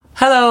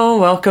Hello,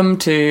 welcome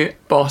to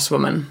Boss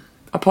Woman,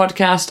 a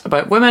podcast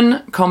about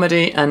women,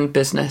 comedy and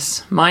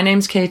business. My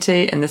name's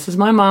Katie and this is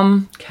my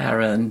mum,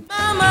 Karen.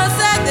 Mama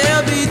said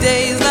there'll be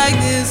days like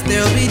this,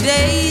 there'll be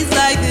days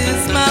like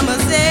this. Mama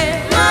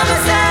said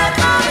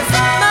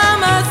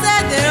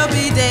there'll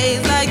be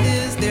days like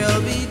this,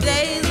 there'll be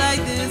days like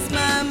this.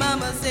 My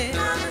mama said.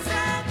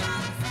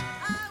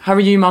 How are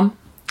you, mum?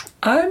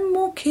 I'm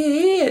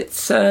okay.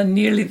 It's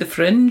nearly the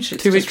Fringe.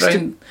 It's 2 weeks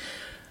round...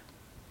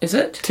 Is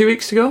it? 2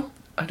 weeks to go?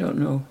 I don't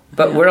know.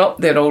 But we're up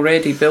there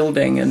already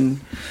building and...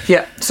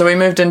 Yeah, so we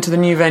moved into the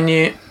new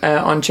venue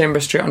on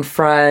Chamber Street on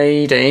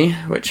Friday,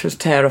 which was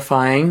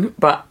terrifying.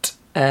 But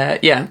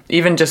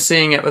even just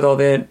seeing it with all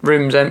the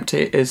rooms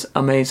empty is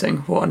amazing.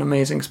 What an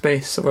amazing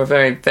space. So we're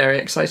very, very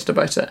excited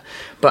about it.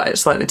 But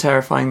it's slightly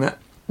terrifying that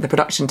the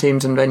production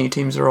teams and venue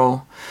teams are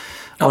all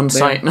on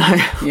site now.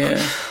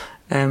 Yeah.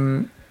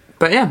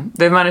 But yeah,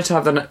 they've managed to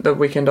have the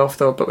weekend off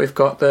though, but we've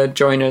got the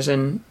joiners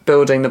in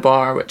building the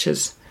bar, which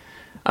is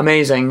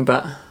amazing,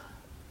 but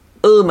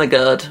oh my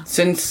god,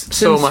 since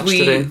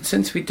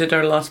we did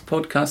our last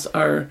podcast,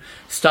 our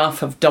staff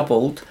have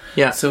doubled.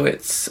 Yeah. So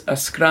it's a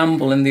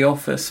scramble in the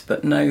office,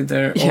 but now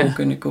they're all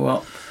going to go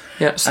up.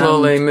 Yeah,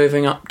 slowly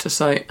moving up to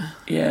site.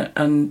 Yeah,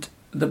 and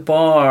the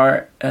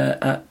bar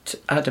at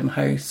Adam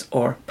House,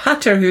 or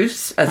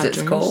Patterhouse as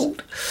it's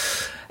called,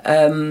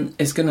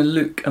 is going to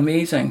look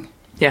amazing.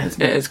 Yeah,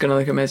 it is going to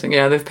look amazing.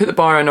 Yeah, they've put the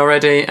bar in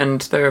already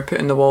and they're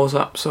putting the walls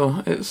up,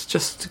 so it's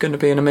just going to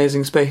be an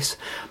amazing space.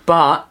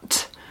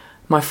 But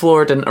my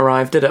floor didn't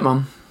arrive, did it,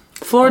 Mum?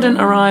 The floor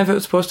didn't arrive. It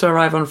was supposed to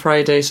arrive on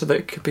Friday so that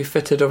it could be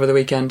fitted over the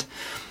weekend.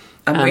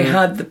 And we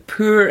had the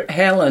poor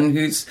Helen,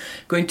 who's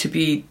going to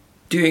be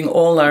doing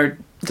all our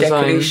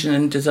decoration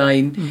and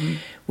design,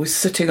 was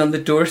sitting on the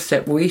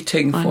doorstep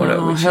waiting for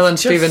it. Helen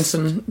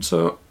Stevenson.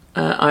 So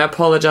I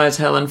apologise,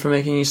 Helen, for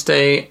making you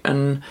stay,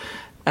 and...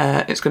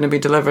 it's going to be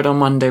delivered on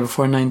Monday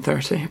before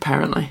 9:30,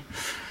 apparently.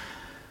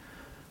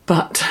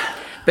 But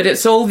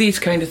it's all these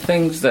kind of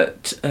things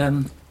that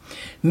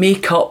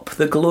make up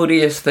the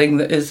glorious thing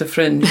that is the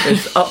Fringe.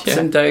 There's ups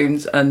and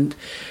downs, and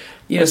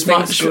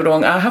things go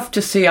wrong. I have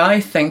to say, I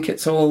think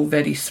it's all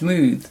very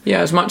smooth. Yeah,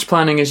 as much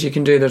planning as you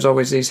can do. There's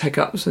always these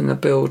hiccups in the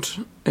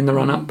build, in the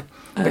run-up.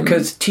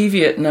 Because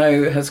Teviot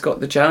now has got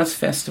the Jazz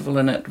Festival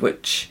in it,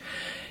 which,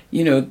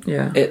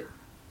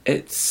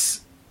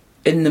 it's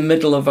in the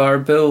middle of our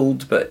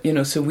build, but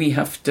so we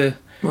have to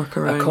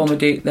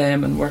accommodate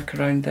them and work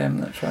around them.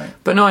 That's right.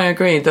 But no, I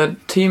agree. The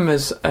team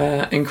is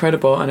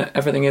incredible, and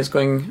everything is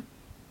going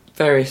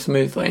very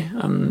smoothly.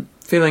 I'm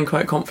feeling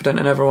quite confident,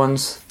 and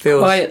everyone's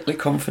feels quietly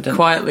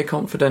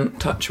confident.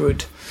 Touch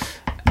wood.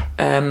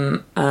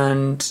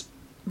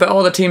 But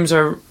all the teams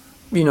are,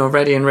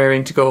 ready and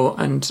raring to go,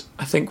 and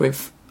I think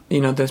we've,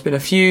 there's been a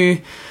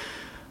few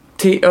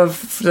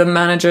of the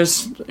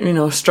managers,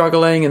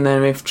 struggling, and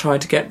then we've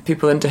tried to get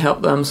people in to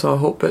help them, so I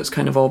hope it's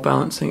kind of all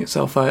balancing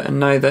itself out, and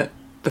now that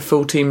the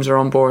full teams are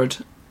on board,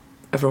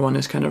 everyone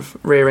is kind of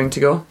raring to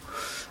go.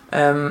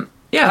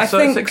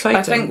 It's exciting.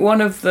 I think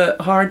one of the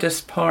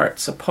hardest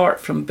parts, apart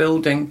from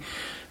building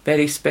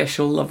very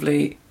special,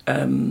 lovely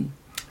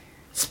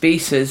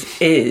spaces,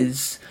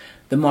 is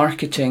the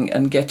marketing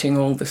and getting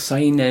all the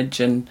signage,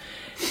 and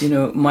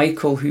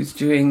Michael, who's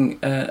doing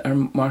our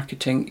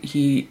marketing,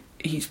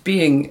 He's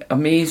being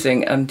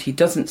amazing, and he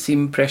doesn't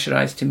seem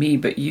pressurised to me,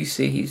 but you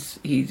say he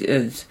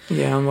is.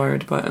 Yeah, I'm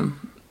worried about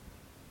him.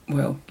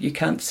 Well, you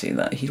can't say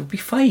that. He'll be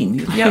fine.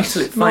 He'll be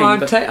absolutely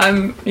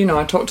fine. No,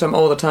 I talk to him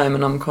all the time,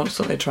 and I'm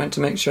constantly trying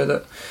to make sure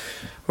that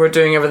we're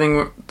doing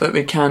everything that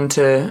we can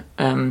to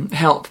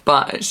help,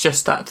 but it's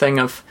just that thing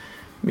of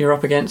you're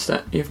up against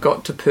it. You've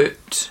got to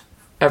put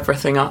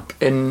everything up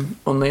in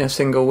only a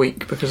single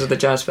week because of the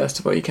Jazz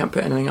Festival. You can't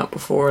put anything up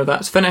before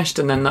that's finished,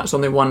 and then that's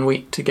only 1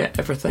 week to get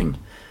everything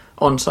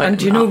on site. And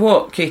do you know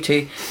what,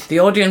 Katie? The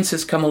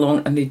audiences come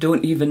along and they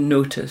don't even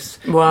notice.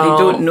 Well, they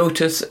don't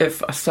notice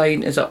if a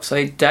sign is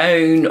upside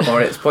down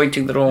or it's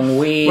pointing the wrong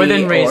way.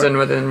 Within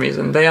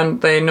reason.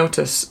 They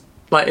notice.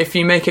 Like, if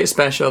you make it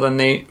special, then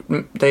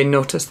they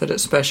notice that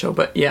it's special.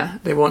 But yeah,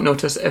 they won't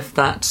notice if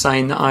that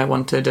sign that I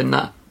wanted in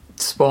that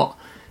spot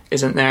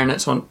isn't there and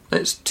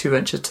it's 2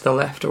 inches to the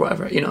left or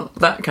whatever.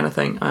 That kind of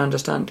thing. I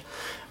understand.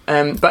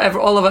 But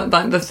all of it,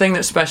 the thing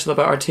that's special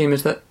about our team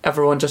is that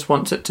everyone just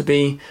wants it to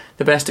be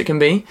the best it can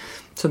be.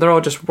 So they're all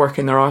just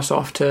working their arse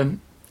off to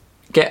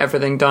get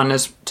everything done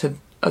as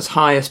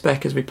high a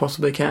spec as we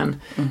possibly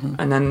can. Mm-hmm.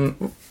 And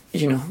then,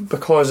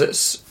 because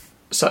it's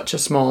such a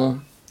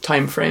small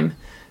time frame,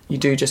 you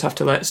do just have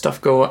to let stuff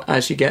go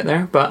as you get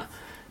there. But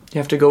you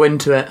have to go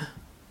into it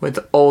with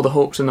all the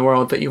hopes in the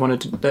world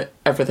that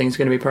everything's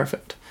going to be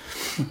perfect.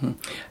 Mm-hmm.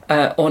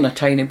 On a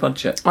tiny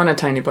budget.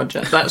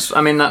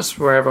 That's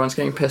where everyone's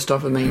getting pissed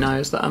off with me now,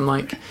 is that I'm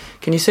like,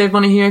 can you save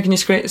money here? Can you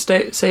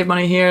save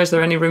money here? Is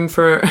there any room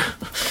for,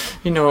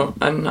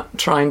 and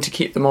trying to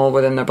keep them all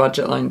within their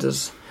budget lines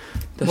is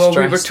the stress.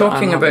 Well, we were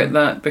talking about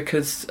that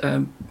because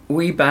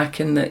way back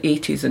in the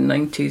 80s and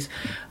 90s,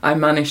 I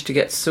managed to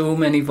get so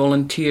many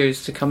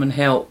volunteers to come and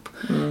help,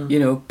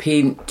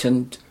 paint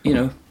and,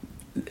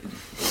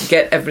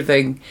 get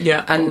everything.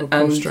 Yeah, and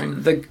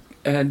upholstering. the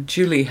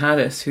Julie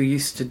Harris, who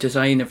used to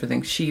design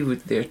everything, she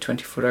was there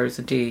 24 hours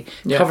a day,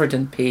 Yeah. covered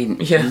in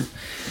paint. Yeah. And,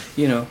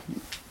 you know,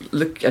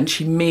 and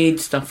she made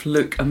stuff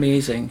look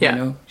amazing. Yeah. You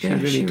know, she Yeah,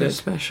 really she did. was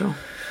special.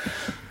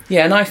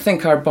 Yeah, and I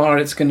think our bar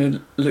is going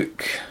to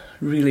look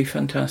really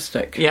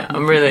fantastic. Yeah,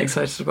 I'm really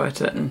excited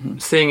about it. Mm-hmm.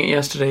 Seeing it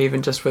yesterday,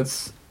 even just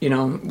with, you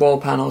know, wall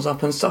panels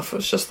up and stuff,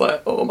 it's just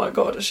like, oh my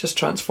god, it's just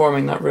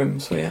transforming that room.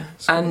 So yeah,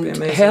 it's gonna be And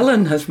amazing.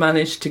 Helen has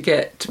managed to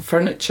get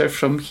furniture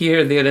from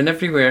here, there and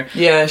everywhere.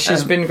 Yeah,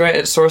 she's been great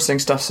at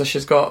sourcing stuff. So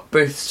she's got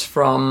booths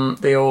from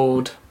the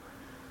old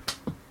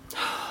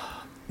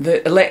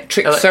The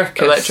Electric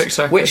Circus. Electric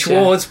Circus, which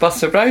yeah. was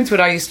Buster Brown's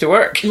where I used to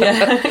work.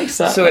 Yeah,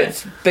 exactly. So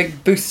it's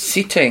big booth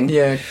seating.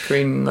 yeah,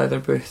 green leather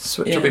booths,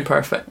 which will be Yeah.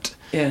 perfect.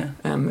 Yeah.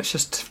 It's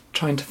just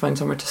trying to find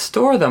somewhere to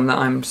store them that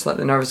I'm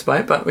slightly nervous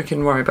about, but we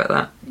can worry about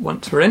that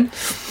once we're in.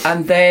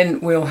 And then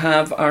we'll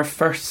have our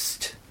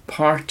first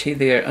party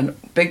there, a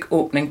big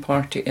opening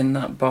party in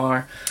that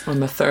bar. On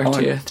the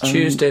 30th, On-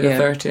 Tuesday the yeah.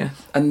 30th.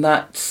 And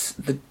that's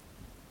the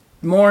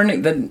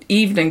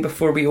evening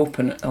before we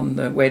open it on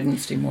the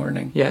Wednesday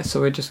morning. Yeah,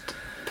 so we just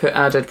put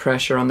added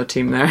pressure on the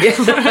team there, which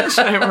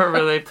we're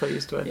really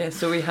pleased with. Yeah,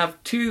 so we have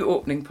two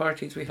opening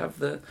parties. We have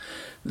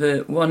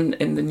the one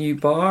in the new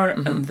bar,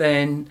 and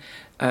then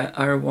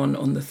our one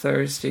on the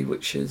Thursday,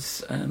 which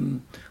is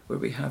where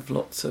we have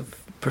lots of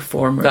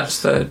performers.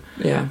 That's the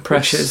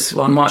press which is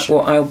launch.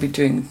 what I'll be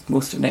doing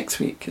most of next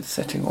week, is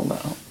setting all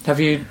that up. Have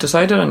you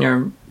decided on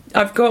your?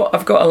 I've got a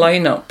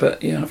lineup,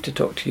 but you have to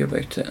talk to you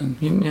about it. And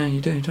Yeah,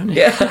 you do, don't you?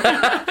 yeah,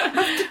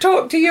 I have to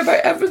talk to you about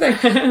everything.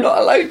 I'm not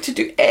allowed to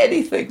do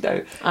anything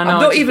now. I know,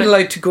 I'm not it's even a bit-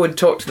 allowed to go and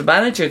talk to the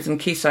managers in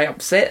case I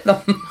upset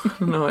them.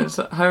 No,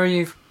 how are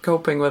you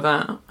coping with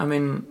that? I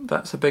mean,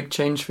 that's a big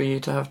change for you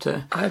to have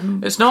to.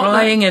 I'm It's not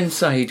crying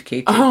inside,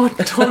 Katie. Oh,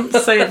 don't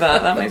say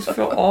that. That makes me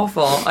feel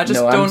awful. I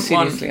just no, don't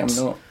seriously, want.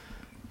 I'm not.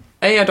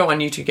 I don't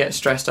want you to get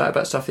stressed out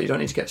about stuff that you don't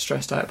need to get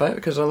stressed out about,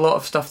 because a lot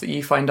of stuff that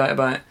you find out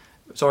about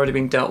it's already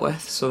been dealt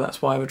with. So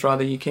that's why I would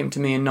rather you came to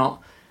me and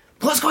not,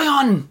 "What's going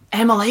on,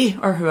 Emily?"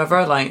 or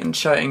whoever, like, and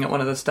shouting at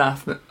one of the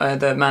staff,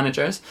 the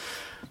managers.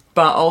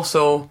 But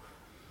also,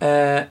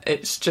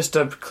 it's just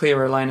a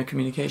clearer line of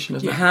communication,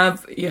 isn't You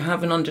it?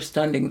 have an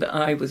understanding that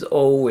I was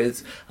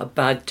always a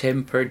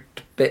bad-tempered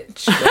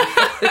bitch.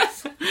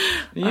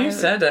 You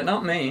said it,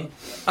 not me.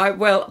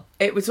 Well,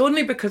 it was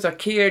only because I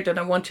cared and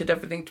I wanted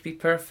everything to be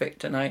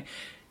perfect, and I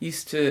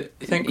used to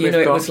think you we've know,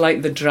 it got- was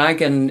like the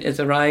dragon is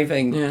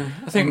arriving. Yeah,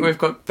 I think we've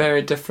got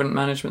very different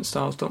management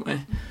styles, don't we?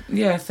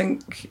 Yeah, I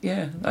think,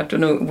 yeah. I don't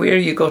know where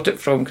you got it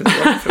from, because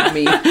it wasn't from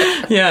me.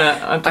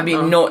 Yeah, I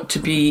mean, not to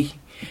be,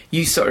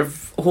 you sort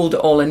of hold it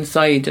all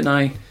inside, and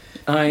I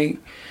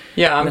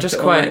Yeah, I'm let just it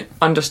all quite out.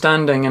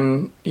 understanding,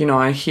 and you know,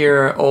 I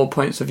hear all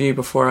points of view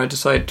before I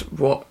decide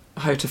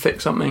how to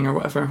fix something or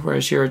whatever.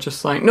 Whereas you're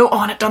just like, no, I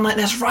want it done like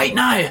this right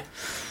now.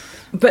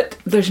 But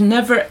there's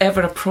never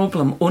ever a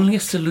problem, only a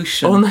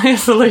solution. Only a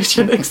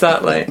solution,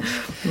 exactly.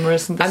 And we're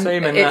the And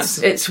same in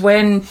it's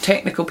when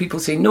technical people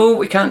say, no,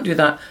 we can't do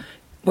that.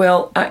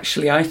 Well,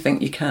 actually, I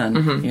think you can,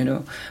 Mm-hmm. you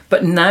know.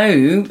 But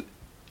now,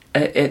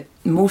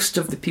 most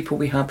of the people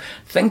we have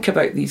think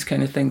about these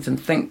kind of things and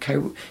think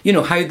how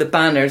the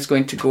banner is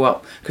going to go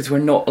up, because we're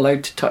not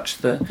allowed to touch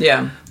the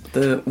Yeah,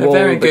 wall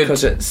very good.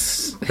 because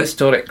it's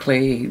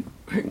historically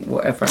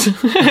whatever.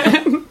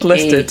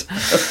 listed.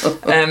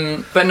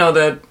 But no,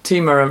 the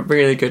team are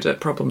really good at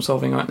problem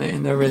solving, aren't they?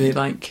 And they're really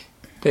like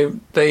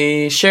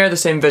they share the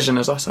same vision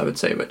as us, I would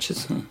say, which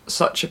is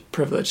such a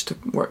privilege to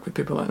work with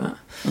people like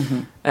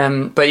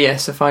that. But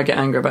yes, if I get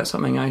angry about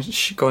something, I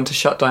go into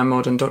shutdown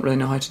mode and don't really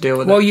know how to deal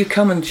with Well, it. you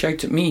come and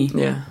shout at me.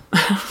 Yeah.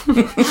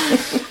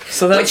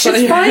 So that's Which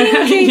is fine,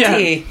 Katie.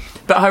 Yeah.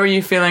 But how are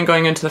you feeling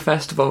going into the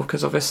festival?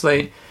 Because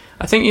obviously,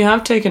 I think you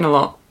have taken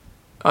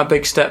a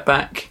big step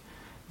back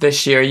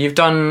this year. You've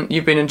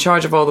been in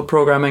charge of all the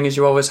programming, as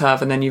you always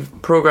have, and then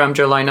you've programmed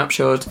your lineup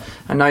shows,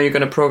 and now you're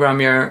going to program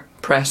your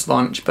press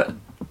launch. But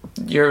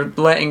you're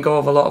letting go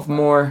of a lot of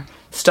more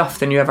stuff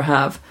than you ever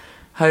have.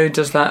 How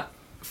does that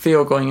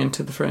feel going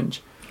into the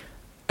Fringe?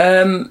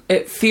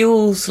 It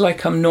feels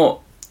like I'm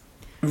not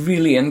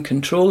really in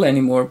control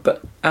anymore,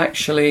 but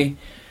actually,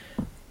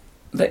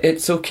 that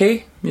it's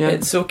okay. Yeah.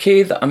 It's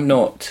okay that I'm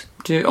not.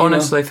 Do you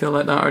honestly feel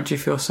like that, or do you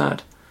feel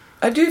sad?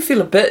 I do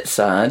feel a bit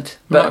sad,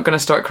 I'm not but going to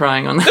start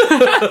crying on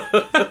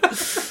that.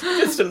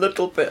 just a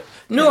little bit.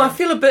 No, I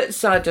feel a bit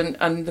sad,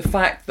 and the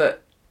fact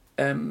that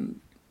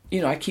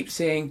I keep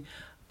saying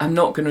I'm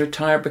not going to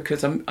retire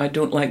because I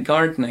don't like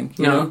gardening.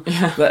 You know,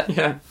 Yeah. but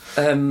Yeah.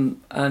 and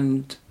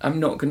I'm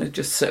not going to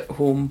just sit at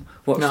home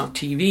watch No.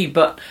 TV,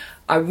 but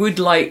I would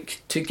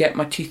like to get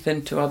my teeth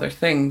into other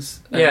things.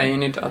 Yeah, you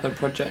need other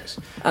projects.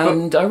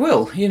 And I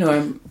will. You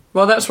know,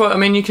 Well, that's what I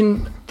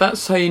mean.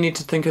 That's how you need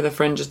to think of the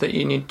Fringe, is that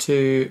you need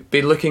to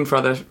be looking for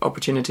other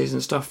opportunities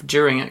and stuff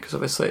during it, because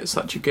obviously it's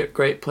such a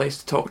great place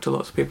to talk to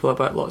lots of people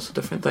about lots of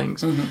different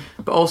things. Mhm.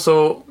 But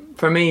also,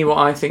 for me, what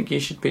I think you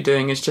should be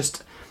doing is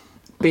just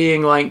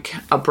being like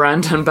a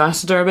brand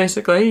ambassador,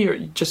 basically. You're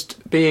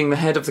just being the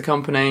head of the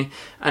company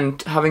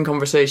and having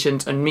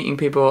conversations and meeting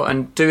people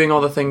and doing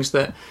all the things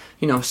that,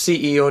 you know,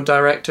 CEO,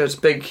 directors,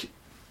 big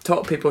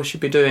top people should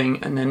be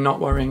doing, and then not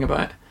worrying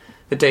about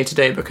the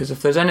day-to-day, because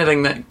if there's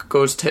anything that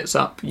goes tits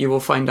up, you will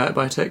find out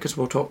about it because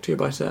we'll talk to you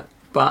about it.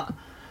 But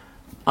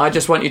I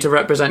just want you to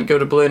represent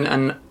Gilda Balloon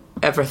and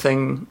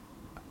everything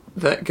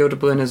that Gilda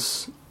Balloon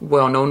is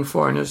well known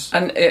for. And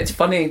it's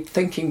funny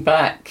thinking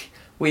back,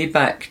 way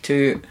back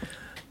to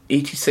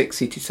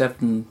 86,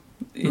 87,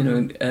 you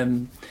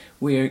know,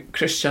 where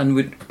Christian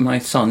would, my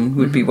son,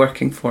 would be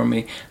working for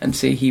me and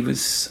say he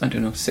was, I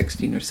don't know,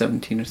 16 or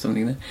 17 or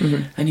something like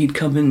that. And he'd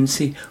come in and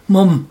say,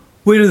 "Mum,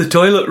 where are the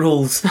toilet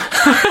rolls?" And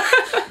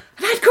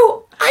I'd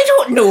go, "I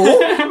don't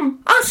know.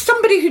 Ask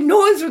somebody who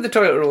knows where the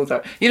toilet rolls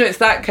are." You know, it's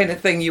that kind of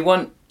thing. You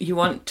want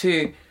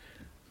to,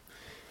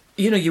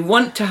 you know, you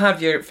want to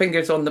have your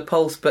fingers on the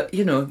pulse, but,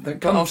 you know, there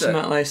comes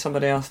ultimately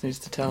somebody else needs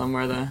to tell them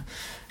where the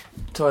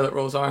toilet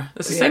rolls are.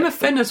 It's the same with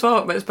Finn as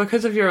well, but it's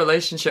because of your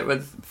relationship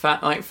with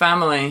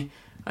family,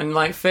 and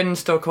like Finn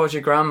still calls you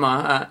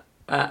grandma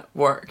at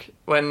work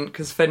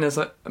because Finn is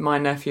my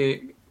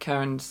nephew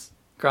Karen's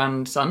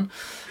grandson,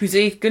 who's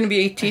going to be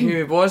 18,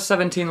 who was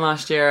 17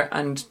 last year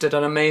and did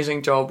an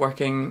amazing job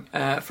working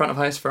front of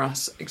house for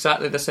us,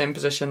 exactly the same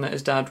position that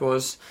his dad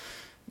was,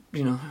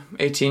 you know,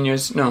 18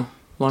 years, no,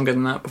 longer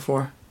than that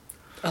before.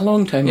 A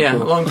long time ago. Yeah, a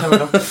long time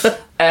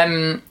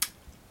ago.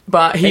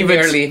 But he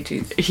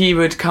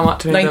would come up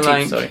to me 90s, and be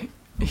like, sorry.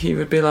 He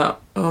would be like,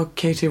 "Oh,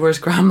 Katie, where's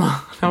Grandma?"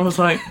 And I was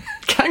like,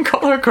 "Can't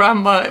call her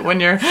Grandma when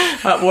you're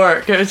at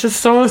work." It was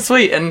just so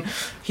sweet, and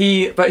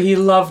he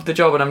loved the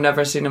job, and I've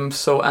never seen him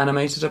so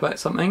animated about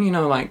something. You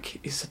know, like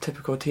he's a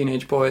typical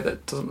teenage boy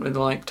that doesn't really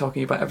like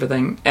talking about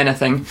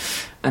anything,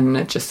 and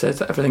it just says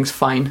that everything's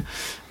fine.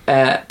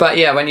 But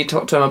yeah, when you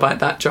talk to him about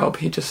that job,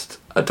 he just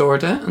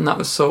adored it, and that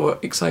was so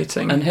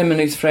exciting. And him and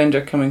his friend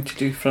are coming to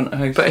do front of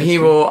house. But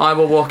I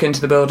will walk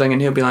into the building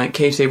and he'll be like,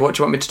 "Katie, what do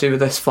you want me to do with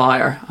this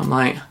flyer?" I'm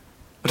like,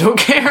 "I don't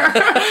care."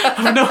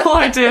 I have no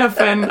idea,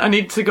 Finn. I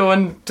need to go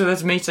into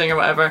this meeting or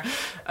whatever.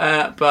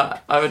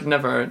 But I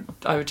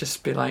would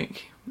just be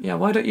like, "Yeah,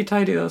 why don't you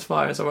tidy those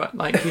flyers?" Or what?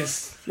 Like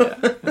it's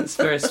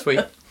very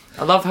sweet.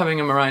 I love having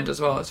him around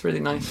as well. It's really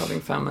nice having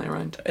family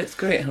around. It's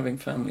great having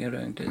family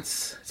around.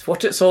 It's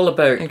what it's all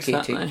about,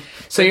 exactly. Katie.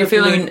 So you're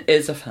feeling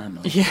is a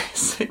family.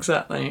 Yes,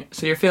 exactly.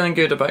 So you're feeling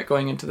good about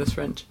going into this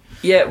Fringe.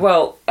 Yeah.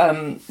 Well,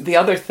 the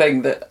other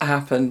thing that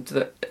happened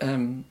that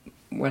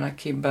when I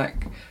came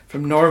back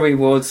from Norway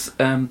was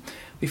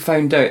we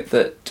found out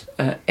that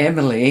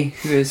Emily,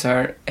 who is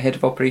our head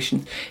of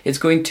operations, is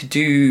going to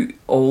do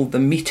all the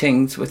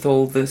meetings with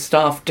all the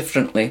staff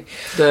differently.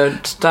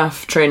 The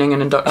staff training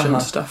and induction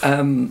stuff.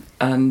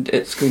 And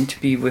it's going to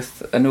be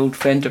with an old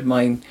friend of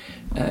mine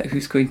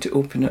who's going to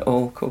open it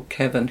all, called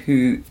Kevin,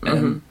 who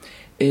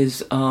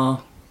is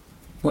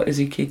what is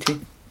he,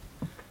 Katie?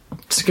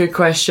 It's a good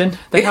question.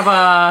 They have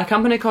a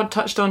company called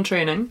Touchstone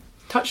Training.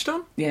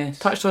 Touchstone? Yes.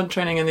 Touchstone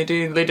Training, and they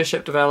do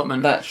leadership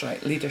development. That's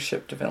right,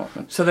 leadership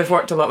development. So they've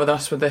worked a lot with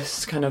us with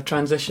this kind of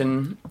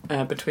transition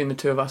between the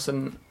two of us,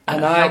 and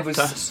I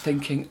was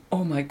thinking,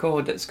 oh my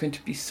God, it's going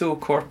to be so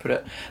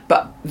corporate.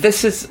 But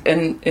this is,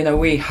 in a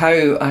way,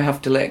 how I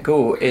have to let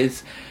go,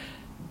 is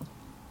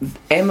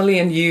Emily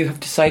and you have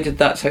decided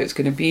that's how it's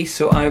going to be,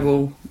 so I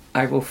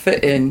will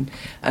fit in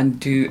and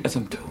do as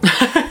I'm told.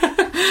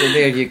 So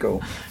there you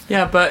go.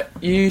 Yeah, but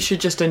you should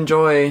just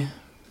enjoy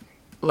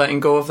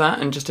letting go of that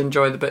and just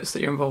enjoy the bits that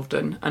you're involved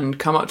in and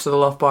come up to the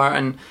Love Bar.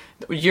 And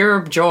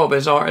your job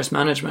is artist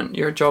management.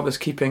 Your job is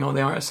keeping all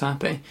the artists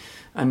happy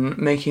and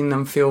making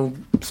them feel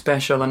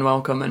special and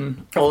welcome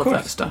and all of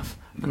that stuff.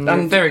 And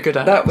you're very good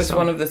at it. That was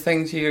one of the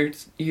things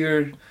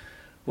you're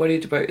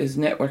worried about, is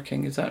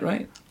networking. Is that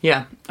right?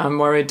 Yeah, I'm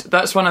worried.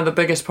 That's one of the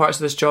biggest parts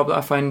of this job that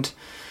I find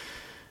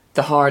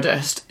the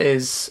hardest,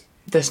 is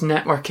this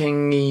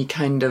networking-y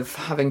kind of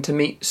having to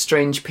meet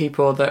strange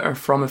people that are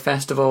from a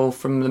festival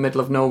from the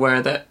middle of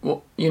nowhere, that,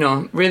 you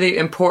know, really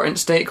important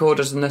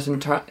stakeholders in this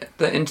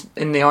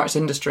in the arts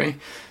industry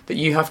that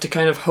you have to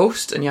kind of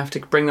host, and you have to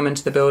bring them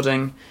into the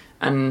building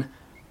and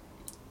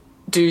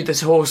do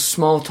this whole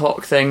small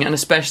talk thing, and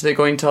especially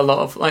going to a lot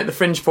of like the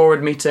Fringe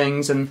Forward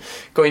meetings and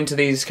going to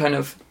these kind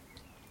of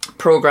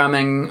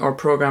programming or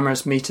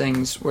programmers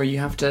meetings where you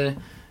have to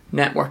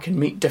network and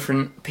meet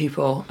different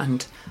people,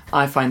 and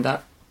I find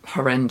that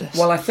horrendous.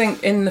 Well, I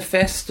think in the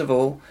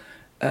festival,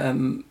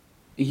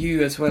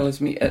 you as well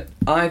as me,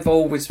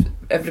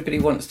 everybody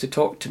wants to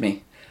talk to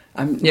me.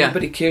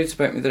 Nobody cares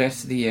about me the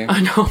rest of the year.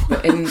 I know.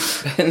 But in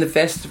the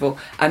festival,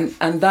 and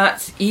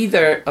that's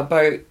either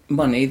about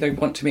money, they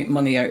want to make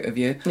money out of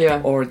you,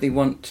 or they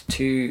want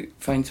to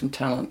find some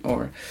talent,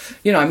 or,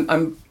 you know,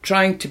 I'm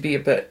trying to be a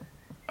bit,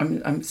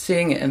 I'm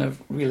saying it in a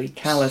really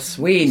callous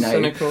way now.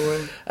 Cynical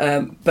way.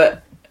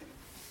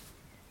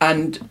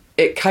 And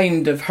it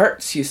kind of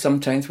hurts you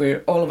sometimes,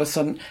 where all of a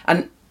sudden,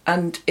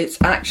 and it's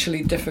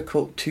actually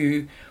difficult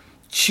to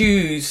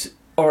choose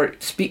or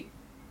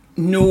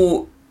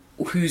know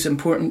who's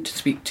important to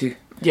speak to.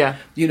 Yeah.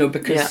 You know,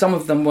 because Yeah. some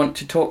of them want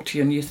to talk to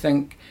you and you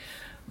think...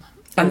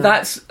 And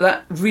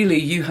that really,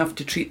 you have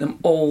to treat them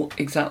all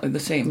exactly the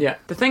same. Yeah.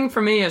 The thing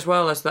for me as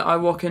well is that I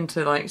walk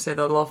into, like, say,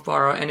 the Loft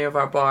Bar or any of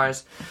our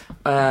bars,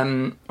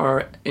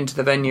 or into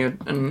the venue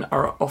and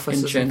our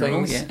offices In general,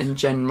 and things yes. in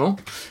general,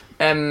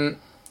 and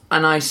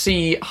I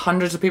see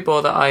hundreds of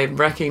people that I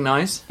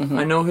recognise. Mm-hmm.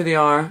 I know who they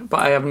are, but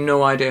I have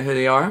no idea who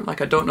they are.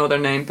 Like, I don't know their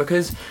name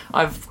because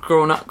I've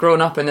grown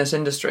up in this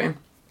industry,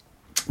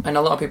 and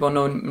a lot of people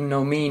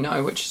know me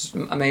now, which is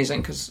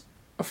amazing because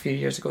a few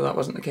years ago that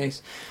wasn't the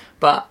case.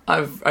 But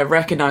I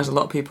recognise a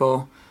lot of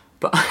people,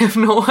 but I have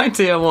no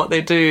idea what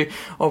they do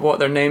or what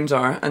their names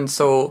are, and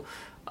so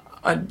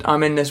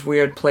I'm in this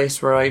weird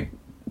place where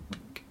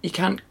you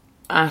can't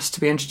ask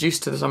to be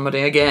introduced to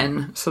somebody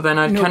again. So then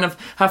I kind of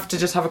have to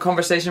just have a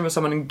conversation with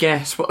someone and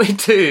guess what they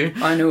do.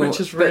 I know, which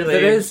is but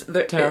really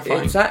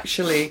terrifying. It's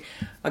actually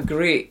a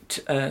great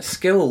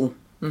skill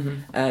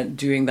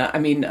doing that. I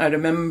mean, I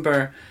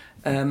remember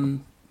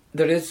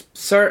there is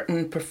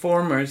certain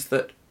performers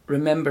that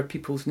remember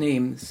people's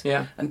names.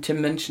 Yeah. And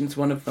Tim Minchin's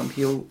one of them.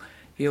 He'll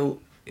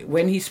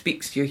when he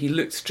speaks to you, he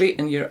looks straight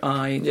in your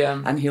eye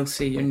and he'll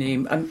say your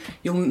name. And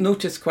you'll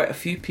notice quite a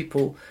few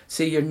people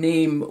say your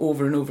name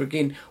over and over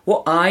again.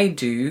 What I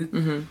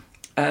do,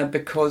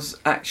 because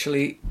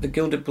actually the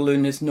Gilded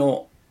Balloon is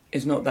not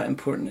that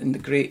important in the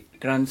great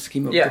grand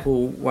scheme of the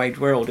whole wide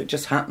world. It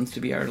just happens to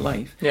be our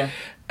life. Yeah.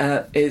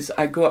 Is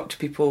I go up to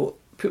people,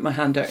 put my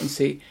hand out and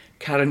say,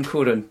 Karen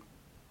Coran.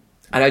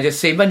 And I just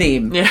say my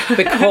name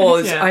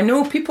because I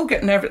know people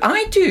get nervous.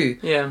 I do.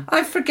 Yeah.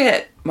 I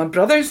forget my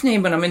brother's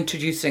name when I'm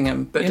introducing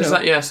him. But does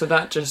that? So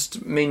that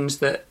just means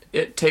that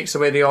it takes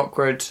away the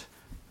awkward,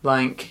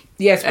 like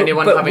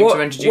anyone having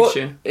to introduce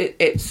you.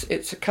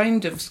 It's a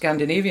kind of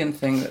Scandinavian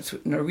thing. That's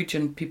what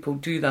Norwegian people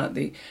do. That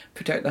they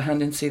put out their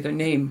hand and say their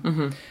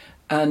name,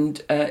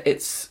 and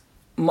it's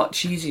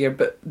much easier.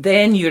 But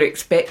then you're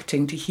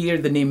expecting to hear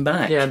the name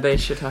back. Yeah, they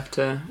should have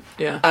to.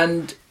 Yeah,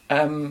 and.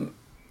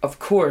 Of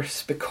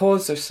course,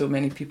 because there's so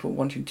many people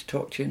wanting to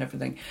talk to you and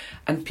everything,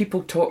 and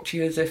people talk to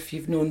you as if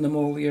you've known them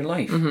all your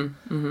life,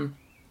 and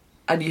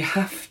you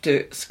have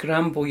to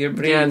scramble your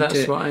brain. Yeah,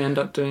 that's what I end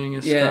up doing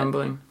is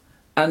scrambling.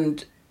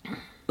 And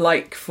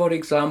like, for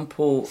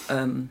example,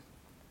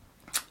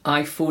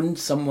 I phoned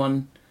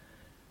someone.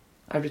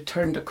 I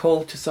returned a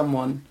call to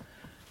someone,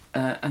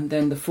 and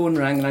then the phone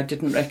rang, and I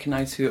didn't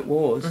recognise who it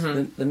was,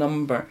 the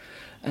number,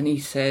 and he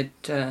said,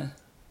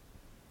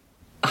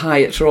 "Hi,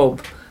 it's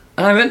Rob."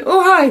 And I went,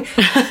 "Oh, hi."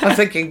 I'm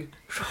thinking,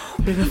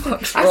 Rob.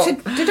 I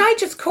said, "Did I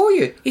just call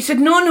you?" He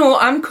said, No,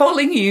 I'm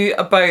calling you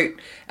about...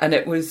 And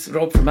it was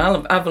Rob from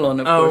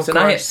Avalon, of course. Of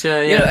course,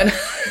 You know,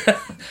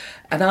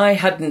 and I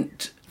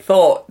hadn't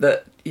thought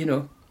that, you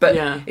know... But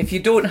if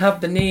you don't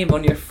have the name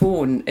on your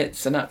phone,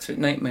 it's an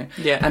absolute nightmare.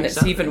 Yeah, and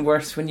it's even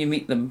worse when you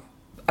meet them.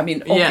 I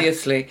mean,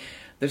 obviously,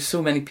 there's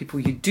so many people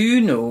you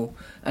do know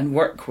and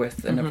work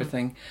with and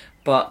everything,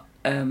 but...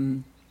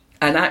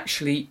 and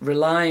actually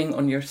relying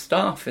on your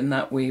staff in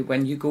that way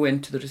when you go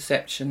into the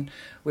reception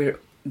where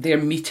they're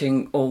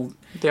meeting all...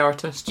 The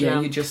artists,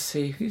 you just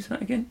say, "Who's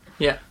that again?"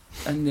 Yeah.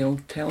 And they'll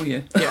tell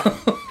you. Yeah.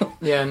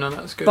 Yeah, no,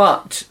 that's good.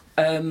 But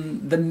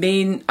the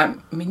main... I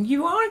mean,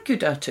 you are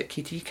good at it,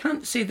 Katie. You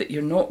can't say that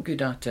you're not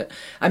good at it.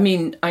 I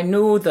mean, I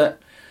know that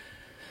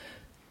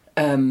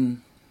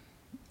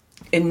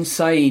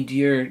inside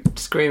you're...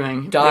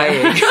 Screaming.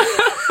 Dying.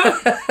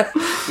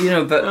 You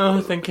know,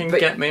 but thinking,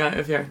 get me out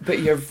of here. But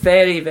you're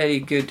very, very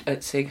good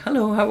at saying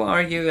hello, how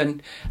are you,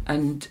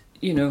 and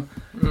you know,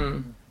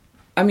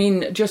 I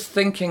mean, just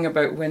thinking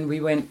about when we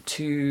went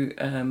to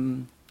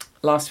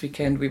last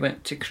weekend, we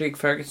went to Craig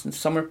Ferguson's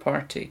summer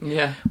party,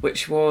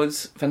 which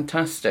was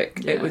fantastic.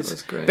 Yeah, it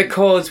was great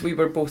because we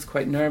were both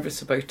quite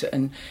nervous about it,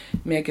 and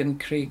Megan,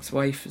 Craig's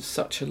wife, is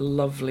such a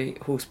lovely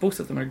host. Both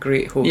of them are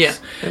great hosts. Yeah,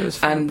 it was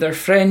fun. And their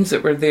friends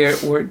that were there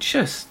were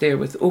just there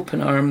with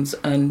open arms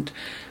and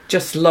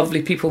just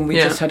lovely people, and we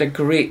just had a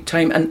great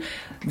time. And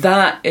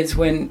that is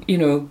when you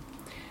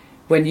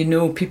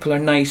know people are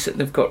nice, that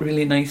they've got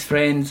really nice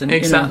friends. And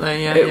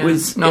exactly, it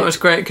was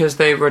great because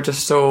they were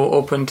just so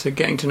open to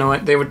getting to know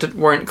it. They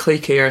weren't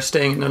cliquey or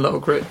staying in the little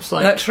groups.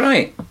 Like, that's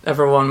right.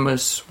 Everyone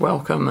was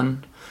welcome,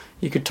 and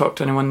you could talk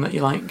to anyone that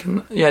you like.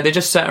 And they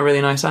just set a really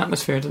nice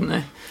atmosphere, didn't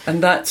they?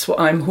 And that's what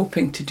I'm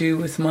hoping to do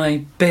with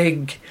my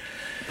big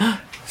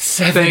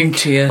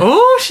 70th.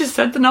 Oh, she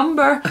said the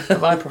number.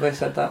 Have I probably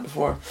said that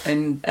before?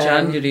 In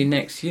January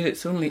next year.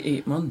 It's only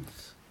 8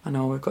 months. I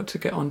know, we've got to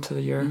get onto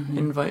your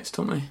invites,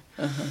 don't we?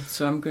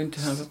 So I'm going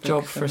to have a big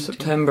job for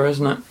September,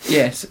 isn't it?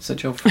 Yes, it's a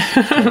job for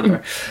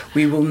September.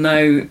 We will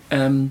now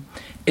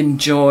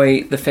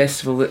enjoy the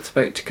festival that's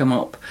about to come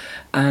up.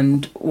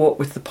 And what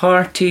with the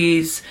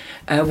parties,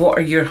 what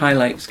are your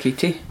highlights,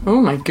 Katie?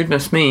 Oh my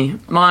goodness me.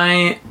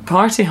 My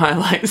party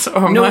highlights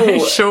or my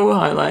show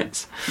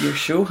highlights? Your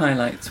show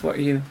highlights, what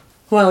are you?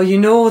 Well, you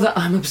know that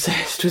I'm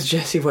obsessed with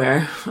Jessie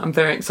Ware. I'm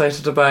very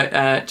excited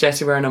about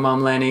Jessie Ware and her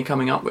mum Lenny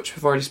coming up, which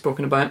we've already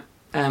spoken about.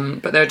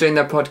 But they're doing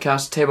their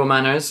podcast, Table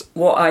Manners.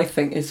 What I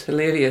think is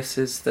hilarious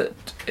is that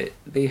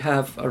they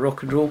have a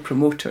rock and roll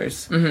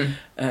promoters,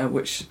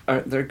 which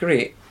they're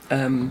great.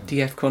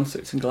 DF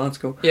Concerts in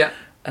Glasgow. Yeah.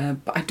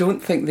 But I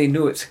don't think they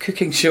know it's a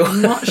cooking show.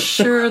 I'm not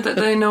sure that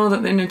they know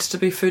that there needs to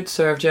be food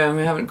served. Yeah,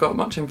 we haven't got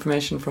much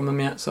information from them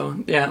yet.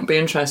 So yeah, it'll be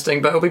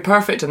interesting. But it'll be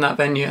perfect in that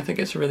venue. I think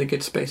it's a really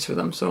good space for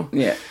them. So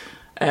Yeah.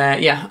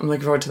 I'm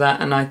looking forward to that,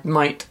 and I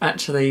might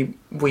actually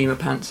wee my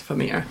pants if I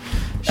meet her.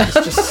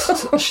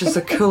 She's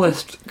the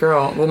coolest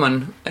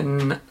woman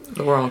in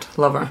the world.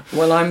 Love her.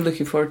 Well, I'm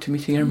looking forward to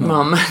meeting her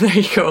mum. Mum, there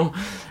you go.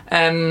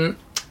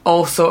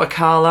 Also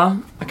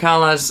Akala.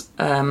 Akala's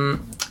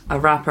a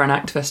rapper and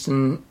activist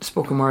and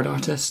spoken word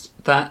artist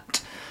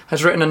that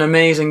has written an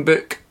amazing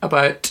book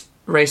about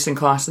race and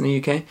class in the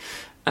UK,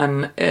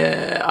 and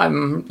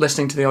I'm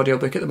listening to the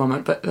audiobook at the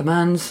moment, but the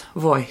man's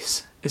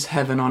voice is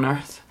heaven on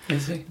earth.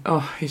 Is he?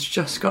 Oh, he's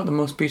just got the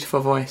most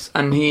beautiful voice,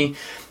 and the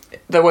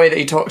way that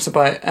he talks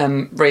about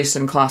race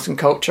and class and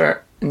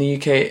culture in the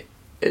UK,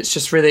 it's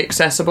just really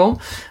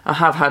accessible. I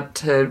have had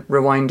to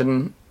rewind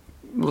and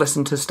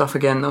listen to stuff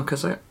again though,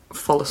 because I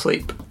fall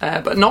asleep,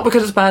 but not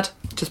because it's bad,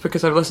 just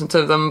because I've listened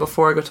to them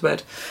before I go to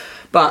bed.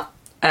 But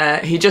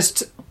he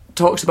just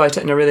talks about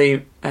it in a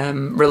really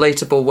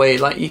relatable way,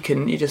 like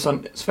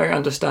it's very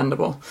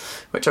understandable,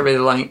 which I really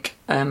like,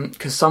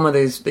 because some of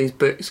these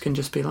books can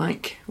just be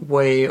like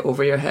way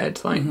over your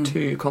head, like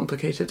too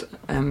complicated.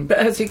 But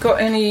has he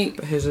got any?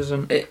 But his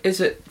isn't.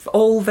 Is it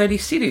all very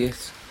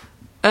serious?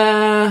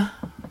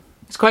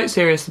 It's quite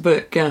serious, the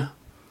book, yeah.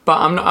 But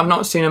I've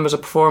not seen him as a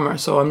performer,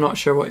 so I'm not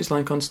sure what he's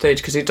like on stage,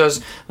 because he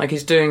does, like,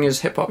 he's doing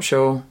his hip hop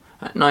show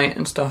at night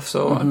and stuff.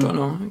 So I don't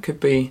know. It could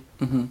be.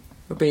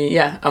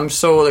 Yeah, I'm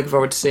so looking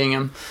forward to seeing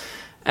him.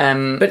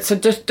 But it's a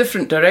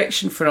different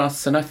direction for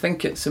us, and I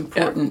think it's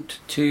important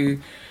to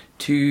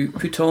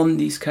put on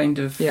these kind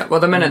of... Yeah, well,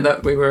 the minute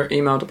that we were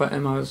emailed about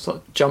him, I was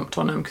jumped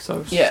on him, because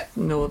I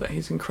know that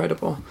he's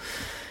incredible.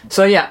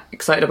 So yeah,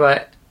 excited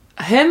about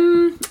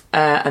him.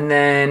 And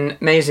then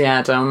Maisie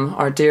Adam,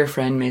 our dear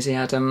friend Maisie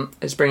Adam,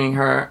 is bringing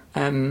her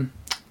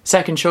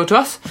second show to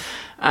us.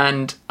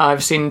 And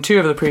I've seen 2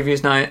 of the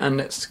previews now,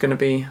 and it's going to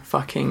be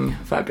fucking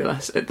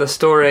fabulous. The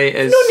story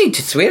is... No need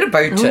to swear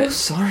about it. Oh,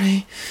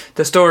 sorry.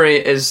 The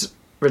story is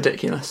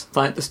ridiculous.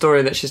 Like, the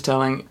story that she's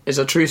telling is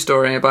a true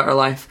story about her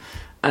life,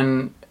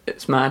 and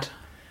it's mad.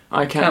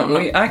 I can't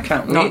wait. I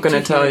can't wait. Not going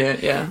to tell you,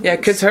 yeah. Yeah,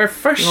 because her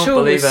first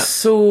show was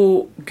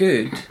so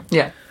good.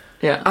 Yeah.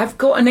 Yeah. I've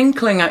got an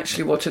inkling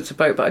actually what it's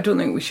about, but I don't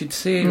think we should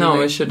say No,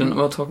 anything. we shouldn't.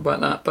 We'll talk about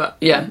that. But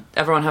yeah,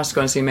 everyone has to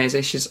go and see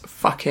Maisie. She's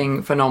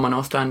fucking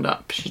phenomenal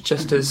stand-up. She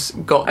just has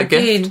got the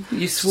gift. Again,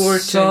 you swore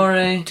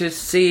to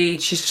say...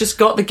 She's just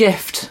got the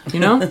gift, you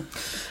know?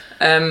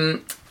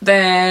 Then...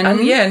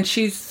 And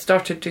she's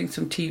started doing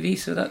some TV,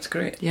 so that's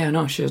great. Yeah,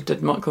 no, she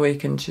did Mock the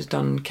Week and she's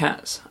done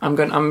Cats. I'm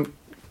going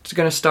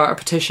to start a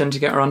petition to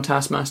get her on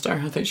Taskmaster.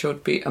 I think she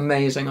would be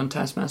amazing on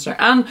Taskmaster.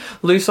 And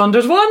Lou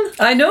Saunders won.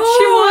 I know.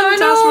 She won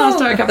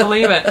Taskmaster. I can't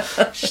believe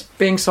it. She's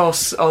being so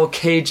all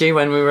cagey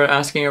when we were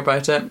asking her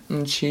about it,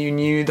 and she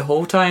knew the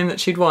whole time that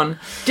she'd won.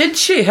 Did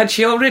she? Had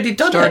she already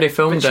done it? She'd already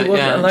filmed it.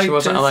 Yeah, she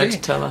wasn't allowed say.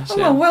 to tell us.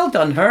 Oh, well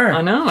done her.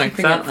 I know,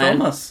 exactly.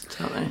 From us.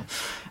 Exactly.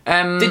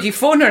 Did you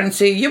phone her and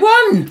say you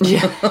won?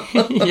 Yeah,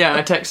 yeah.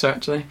 I text her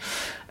actually.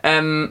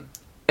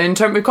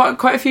 We've got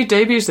quite a few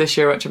debuts this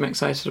year, which I'm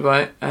excited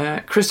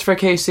about. Christopher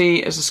Casey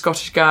is a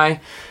Scottish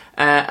guy,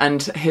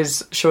 and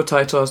his show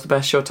title is the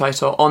best show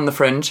title, On the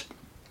Fringe.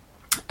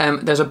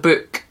 There's a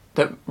book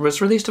that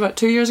was released about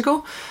 2 years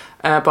ago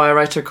by a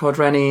writer called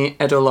Rennie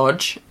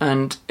Edo-Lodge,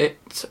 and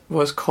it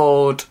was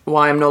called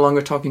Why I'm No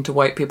Longer Talking to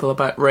White People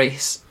About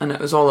Race, and it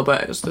was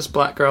this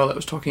black girl that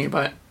was talking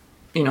about,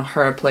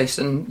 her place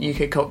in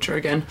UK culture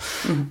again.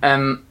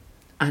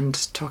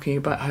 And talking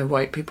about how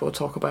white people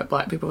talk about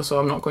black people, so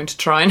I'm not going to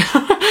try and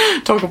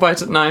talk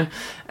about it now.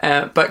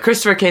 But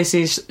Christopher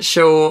Casey's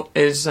show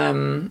is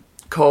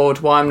called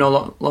Why I'm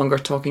No Longer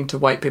Talking to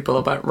White People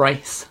About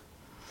Rice.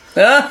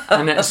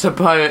 And it's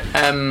about...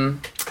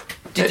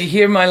 Did you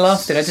hear my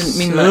laughter? I didn't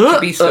mean that to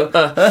be so...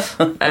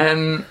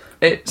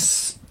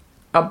 It's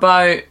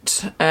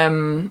about...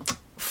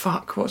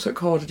 what's it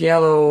called?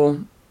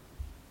 Yellow...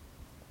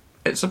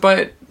 It's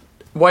about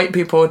white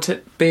people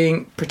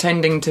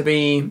pretending to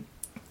be...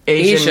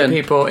 Asian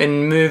people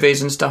in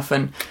movies and stuff,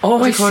 and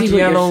I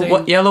see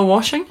what yellow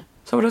washing?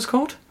 Is that what it's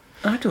called?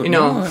 I don't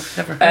know. I've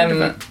never heard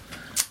of it.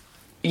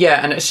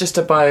 Yeah, and it's just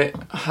about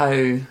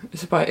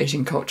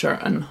Asian culture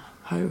and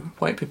how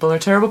white people are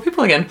terrible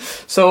people again.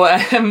 So,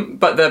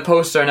 but the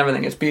poster and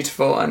everything is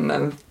beautiful,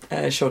 and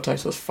the show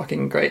title is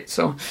fucking great.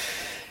 So,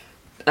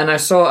 and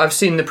I've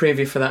seen the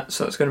preview for that,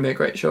 so it's going to be a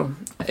great show.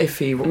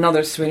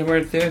 Another swear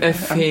word there.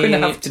 I'm going to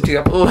have to do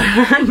a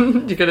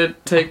learn. You're going to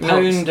take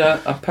notes.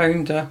 A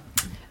pounder.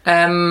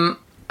 And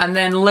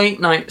then late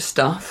night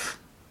stuff.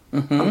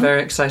 I'm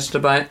very excited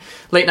about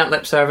late night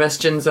lip service.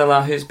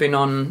 Ginzilla, who's been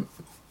on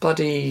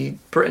bloody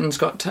Britain's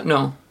Got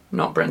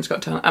not Britain's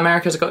Got Talent,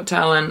 America's Got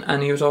Talent,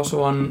 and he was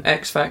also on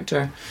X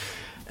Factor.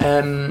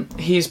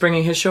 He's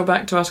bringing his show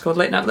back to us called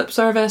Late Night Lip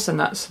Service, and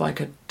that's like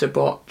a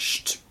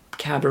debauched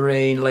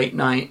cabaret late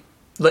night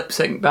lip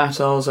sync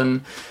battles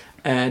and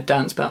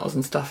dance battles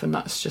and stuff, and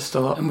that's just a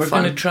lot of fun. And we're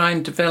going to try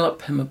and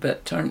develop him a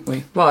bit, aren't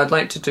we? Well, I'd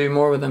like to do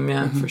more with him,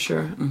 yeah, for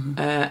sure.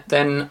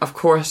 Then, of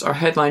course, our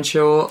headline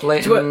show,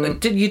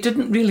 you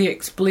didn't really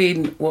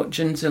explain what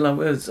Ginzilla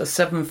was, a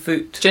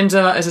 7-foot...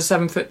 Ginzilla is a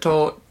 7-foot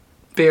tall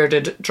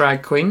bearded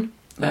drag queen.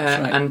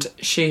 That's right. And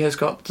she has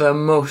got the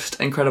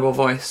most incredible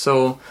voice.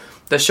 So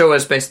the show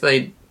is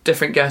basically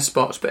different guest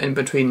spots, but in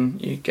between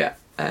you get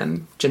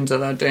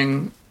Ginzilla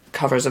doing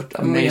covers of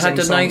amazing songs. We had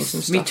a and nice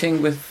stuff.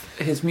 meeting with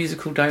his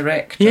musical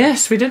director.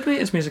 Yes, we did meet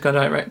his musical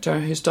director,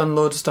 who's done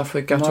loads of stuff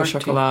with Gâteau Marty.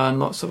 Chocolat and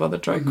lots of other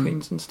drag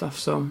queens and stuff.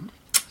 So,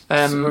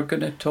 so we're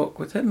going to talk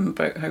with him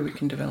about how we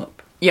can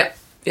develop.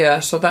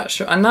 Yeah, so that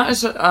show, and that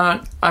is,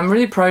 I'm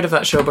really proud of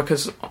that show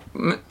because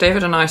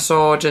David and I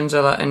saw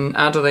Ginzilla in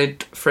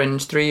Adelaide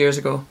Fringe 3 years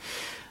ago,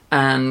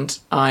 and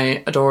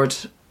I adored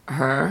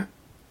her,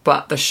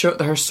 but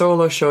her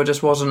solo show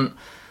just wasn't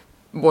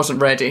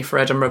ready for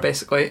Edinburgh,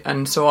 basically,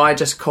 and so I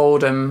just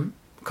called Ben,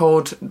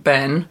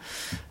 who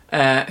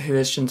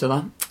is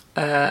Ginzilla,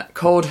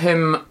 called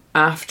him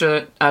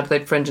after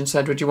Adelaide Fringe and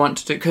said, would you want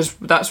to do, because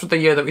that's the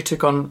year that we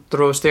took on the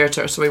Rose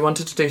Theatre, so we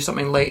wanted to do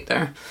something late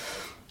there.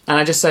 And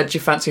I just said, do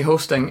you fancy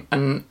hosting?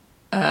 And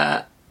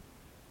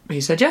he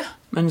said, yeah.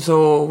 And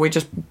so we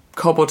just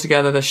cobbled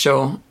together this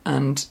show.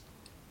 And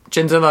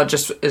Ginzilla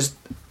just is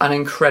an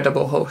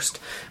incredible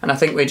host. And I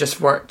think we just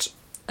worked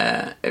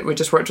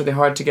really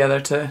hard together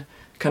to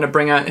kind of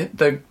bring out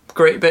the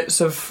great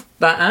bits of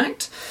that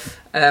act.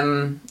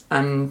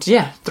 And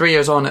yeah, 3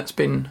 years on, it's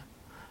been,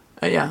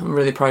 I'm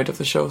really proud of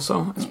the show.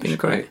 So it's been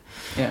great.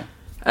 Yeah.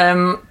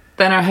 Then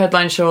our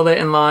headline show, Late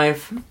and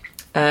Live.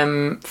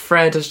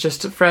 Fred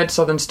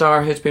Southern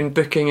Star, who's been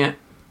booking it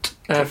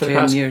for the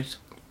past years.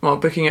 Well,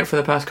 booking it for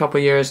the past couple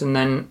of years, and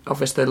then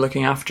obviously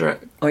looking after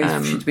it.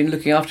 Oh, she's been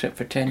looking after it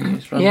for 10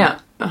 years, right? Yeah,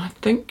 I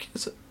think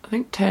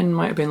 10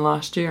 might have been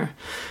last year,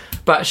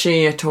 but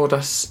she told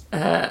us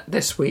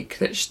this week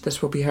that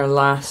this will be her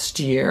last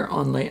year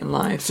on Late and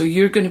Live. So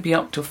you're going to be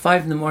up till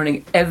 5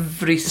 a.m.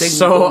 every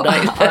single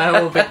night.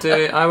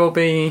 I will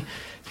be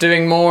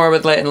doing more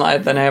with Late and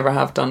Live than I ever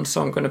have done,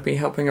 so I'm going to be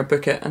helping her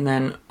book it, and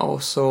then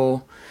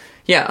also,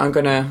 I'm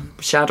going to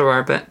shadow her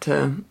a bit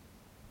to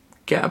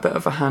get a bit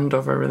of a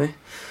handover, really.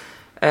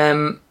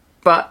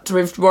 But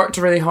we've worked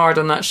really hard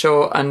on that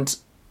show, and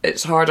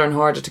it's harder and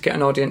harder to get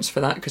an audience for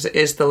that because it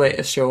is the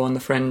latest show on the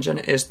Fringe, and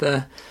it is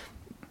the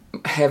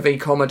heavy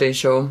comedy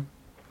show.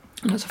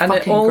 And it's a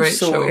fucking great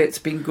show. It's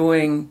been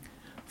going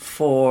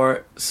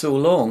for so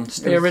long. It's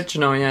the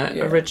original,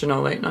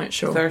 original late night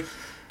show.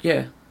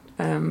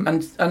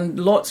 And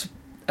lots,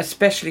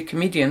 especially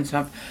comedians,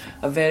 are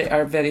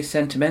very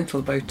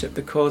sentimental about it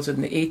because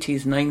in the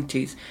 80s,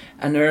 90s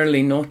and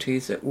early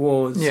noughties it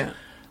was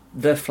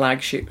the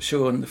flagship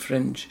show on the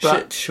Fringe.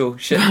 Flagship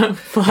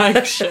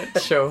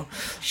show.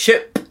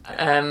 Ship.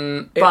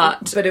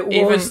 But it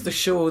was the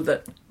show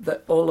that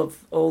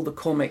all the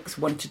comics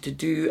wanted to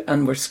do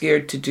and were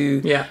scared to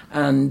do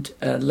and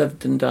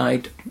lived and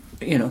died.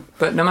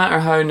 But no matter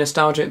how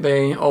nostalgic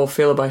they all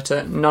feel about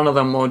it, none of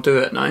them will do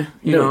it now.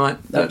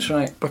 That's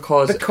right.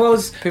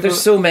 Because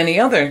there's so many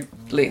other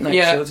late night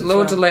shows.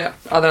 Loads of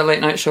other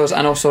late night shows,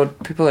 and also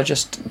people are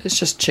it's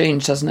just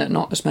changed, hasn't it?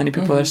 Not as many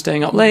people are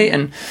staying up late,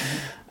 and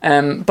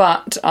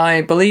but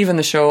I believe in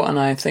the show, and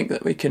I think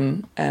that we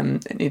can.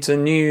 It needs a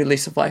new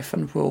lease of life,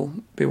 and we'll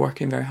be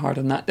working very hard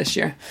on that this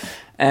year.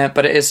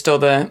 But it is still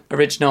the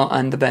original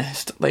and the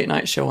best late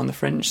night show on the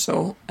Fringe,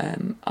 so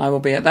I will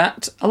be at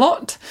that a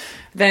lot.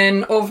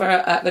 Then over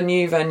at the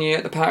new venue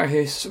at the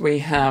Powderhouse, we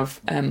have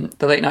the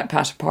Late Night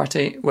Patter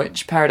Party,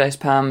 which Paradise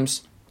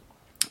Pams,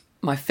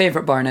 my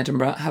favourite bar in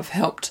Edinburgh, have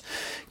helped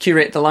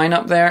curate the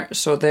lineup there.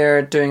 So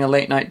they're doing a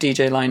late night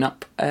DJ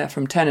lineup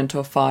from 10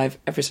 until 5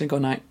 every single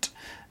night.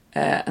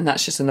 And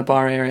that's just in the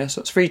bar area,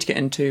 so it's free to get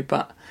into,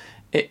 but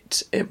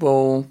it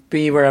will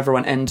be where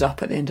everyone ends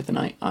up at the end of the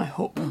night, I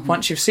hope.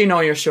 Once you've seen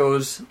all your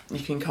shows, you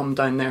can come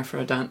down there for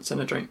a dance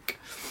and a drink.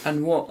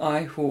 And what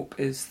I hope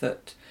is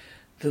that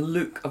the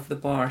look of the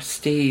bar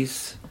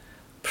stays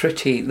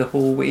pretty the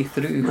whole way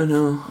through. I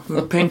know.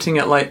 We're painting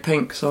it light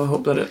pink, so I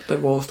hope that the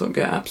walls don't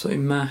get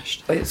absolutely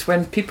mashed. It's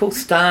when people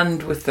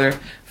stand with their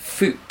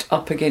foot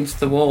up against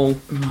the wall.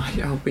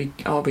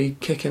 I'll be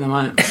kicking them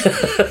out.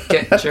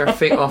 Get your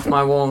feet off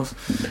my walls.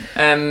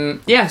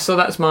 So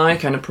that's my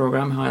kind of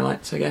programme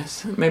highlights, I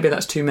guess. Maybe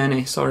that's too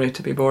many. Sorry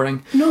to be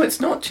boring. No,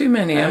 it's not too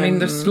many. I mean,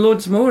 there's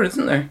loads more,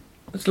 isn't there?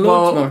 There's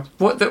loads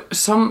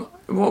more.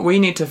 What we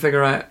need to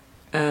figure out,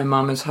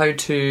 Mum, is how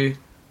to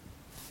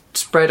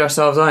spread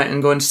ourselves out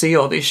and go and see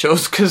all these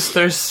shows, because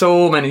there's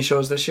so many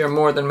shows this year,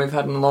 more than we've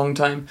had in a long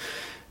time.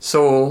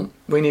 So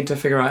we need to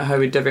figure out how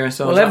we divvy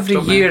ourselves up. Every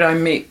year I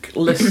make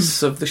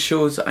lists of the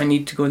shows that I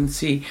need to go and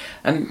see,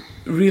 and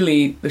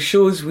really the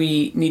shows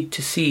we need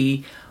to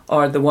see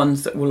are the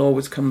ones that will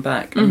always come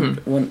back and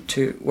want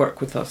to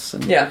work with us.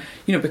 And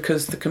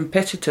because the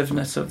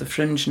competitiveness of the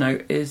Fringe now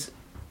is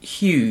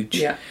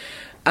huge.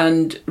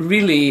 And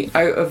really,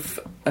 out of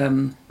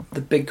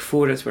the big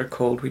four, as we're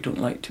called, we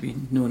don't like to be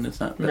known as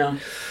that, but No.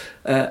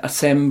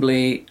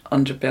 Assembly,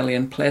 Underbelly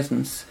and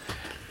Pleasance,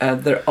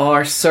 there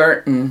are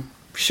certain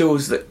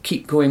shows that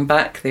keep going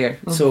back there.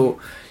 So,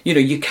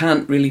 you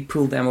can't really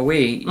pull them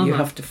away. You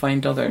have to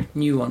find other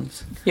new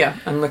ones. Yeah,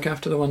 and look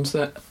after the ones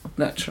that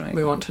That's right.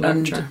 we want to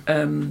nurture.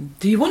 And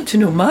do you want to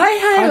know my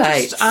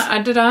highlights?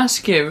 I did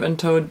ask you and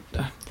told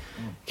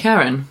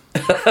Karen,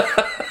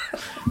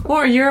 what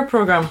are your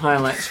programme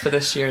highlights for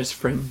this year's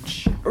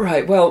Fringe?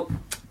 Right, well,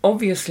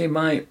 obviously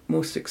my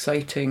most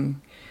exciting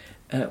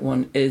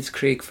one is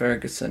Craig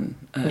Ferguson,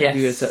 Yes.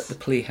 who is at the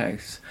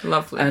Playhouse.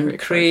 Lovely. And Ferguson.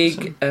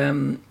 Craig,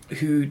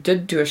 who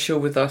did do a show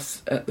with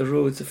us at the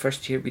Rhodes the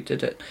first year we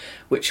did it,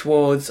 which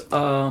was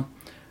a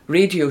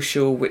radio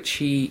show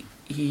which it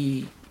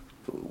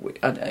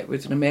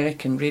was an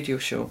American radio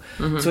show,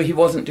 so he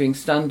wasn't doing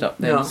stand-up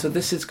then. No. So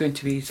this is going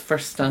to be his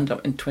first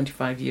stand-up in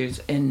 25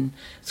 years in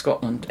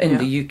Scotland, in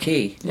the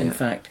UK, in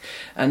fact.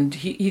 And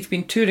he's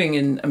been touring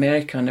in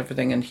America and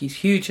everything, and he's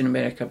huge in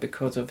America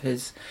because of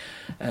his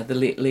the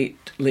late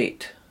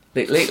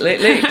show.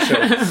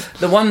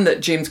 The one that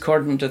James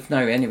Corden does now,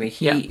 anyway.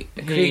 Craig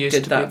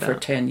did that for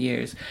 10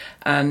 years.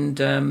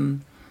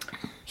 And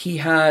he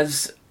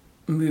has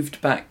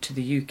moved back to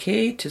the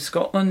UK, to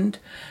Scotland,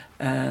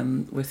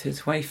 with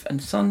his wife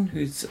and son,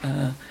 who's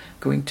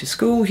going to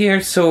school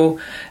here. So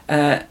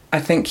I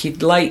think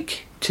he'd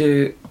like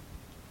to,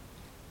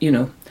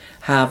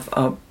 have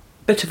a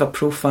bit of a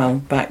profile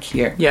back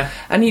here. Yeah.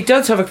 And he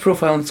does have a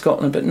profile in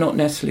Scotland, but not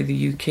necessarily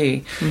the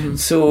UK.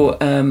 So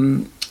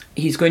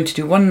he's going to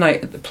do one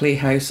night at the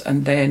Playhouse,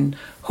 and then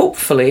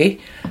hopefully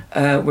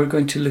we're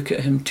going to look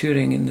at him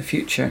touring in the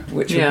future,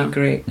 which will be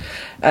great.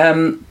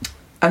 And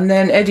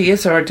then Eddie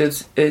Izzard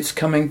is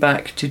coming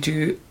back to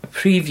do a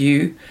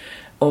preview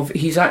of.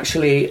 He's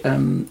actually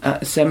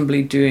at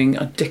Assembly doing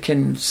a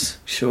Dickens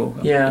show.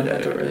 Yeah,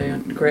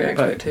 Great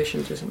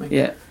Expectations or something.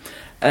 Yeah.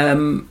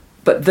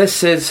 But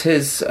this is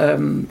his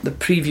the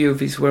preview of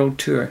his world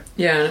tour.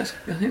 Yeah, and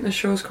I think the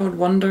show's called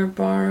Wonder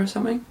Bar or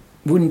something.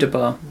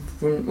 Wunderbar.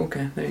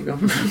 Okay, there you go.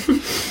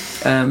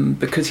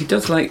 Because he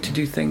does like to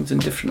do things in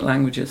different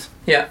languages.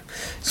 Yeah,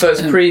 so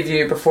it's a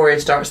preview before he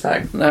starts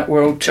that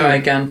world tour.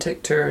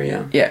 gigantic tour,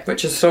 Yeah.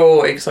 which is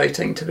so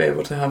exciting to be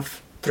able to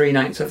have 3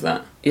 nights of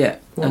that. Yeah,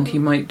 and he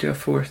might do a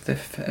 4th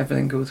if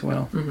everything goes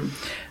well.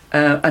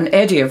 And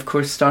Eddie, of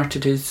course,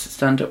 started his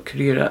stand-up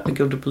career at the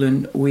Gilded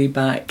Balloon way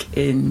back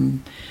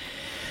in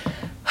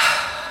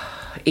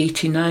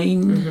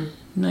 89,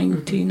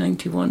 90,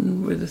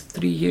 91, with a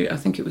 3 year. I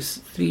think it was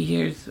 3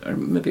 years, or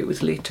maybe it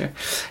was later.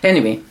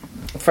 Anyway,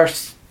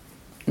 first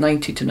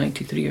 90 to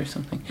 93 or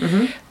something.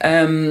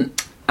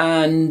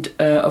 And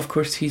of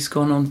course, he's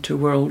gone on to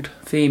world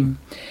fame.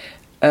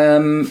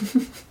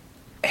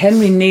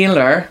 Henry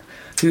Naylor,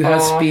 who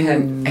has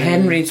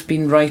Henry's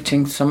been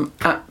writing some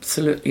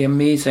absolutely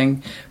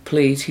amazing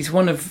plays. He's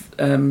one of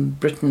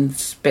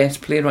Britain's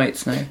best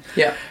playwrights now.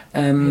 Yeah,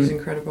 he's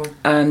incredible.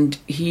 And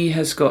he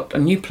has got a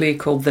new play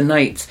called The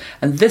Knights,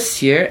 and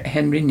this year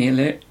Henry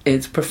Naylor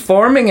is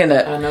performing in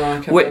it. I know,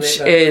 I can't which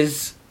believe it.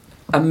 is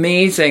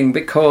amazing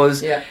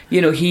because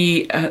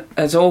he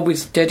has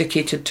always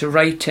dedicated to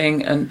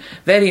writing, and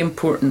very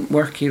important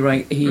work he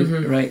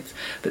writes,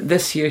 but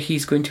this year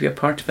he's going to be a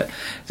part of it.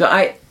 So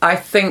I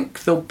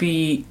think there'll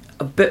be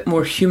a bit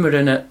more humour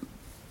in it,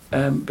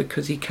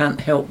 because he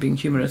can't help being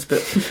humorous,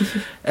 but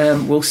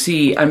we'll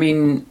see. I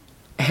mean,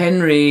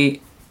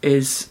 Henry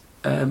is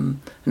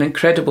an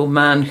incredible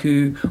man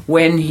who,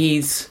 when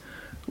he's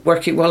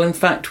working, well, in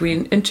fact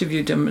we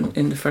interviewed him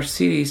in the first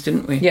series,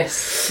 didn't we?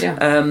 Yes,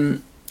 yeah.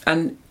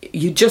 And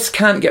you just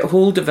can't get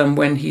hold of him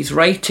when he's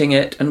writing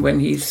it and when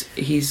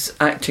he's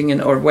acting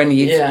in, or when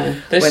he's... Yeah,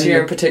 this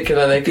year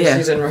particularly, because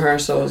he's in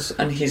rehearsals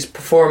and he's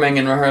performing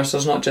in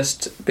rehearsals, not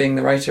just being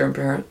the writer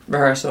in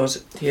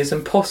rehearsals. He is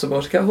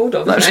impossible to get hold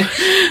of.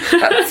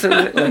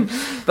 Absolutely.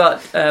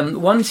 But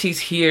once he's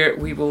here,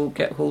 we will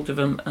get hold of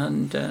him,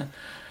 and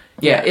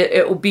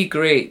it will be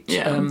great.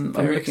 Yeah, I'm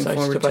very looking excited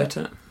forward about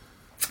to it.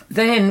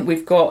 Then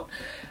we've got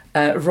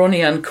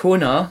Ronnie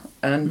Ancona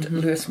and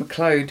Lewis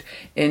MacLeod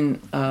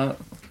in a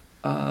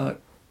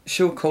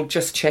show called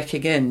Just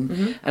Checking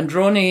In. And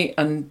Ronnie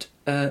and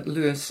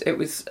Lewis, it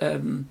was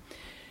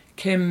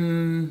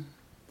Kim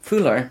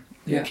Fuller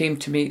who came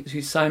to meet,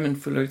 who's Simon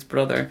Fuller's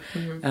brother,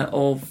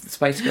 of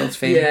Spice Girls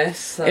fame.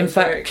 Yes, in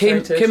fact,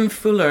 Kim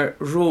Fuller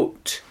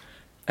wrote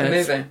the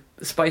movie.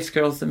 Spice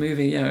Girls, the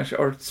movie,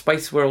 or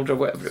Spice World, or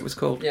whatever it was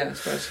called. Yeah,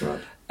 Spice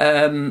World.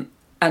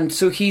 And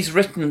so he's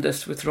written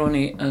this with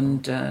Ronnie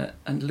and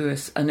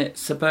Lewis, and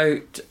it's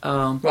about...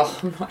 well,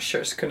 I'm not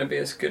sure it's going to be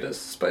as good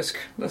as Spice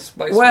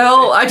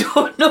Well, movie. I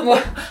don't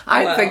know.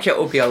 I think it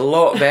will be a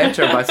lot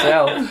better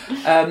myself.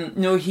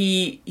 No,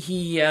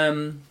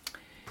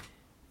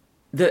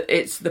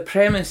 the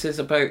premise is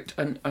about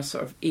a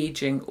sort of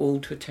ageing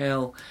old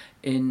hotel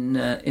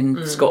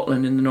in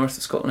Scotland, in the north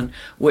of Scotland,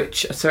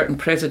 which a certain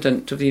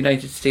president of the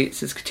United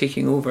States is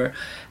taking over.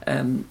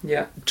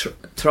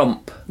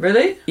 Trump.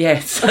 Really?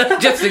 Yes,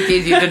 just in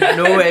case you didn't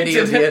know any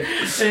of you. Yeah,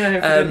 if you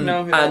didn't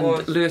know who that and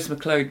was. Lewis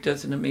MacLeod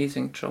does an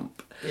amazing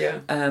Trump. Yeah.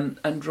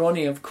 And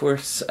Ronnie, of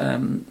course,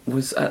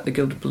 was at the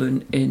Gilded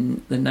Balloon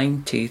in the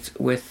 90s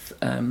with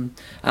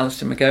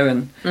Alistair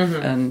McGowan,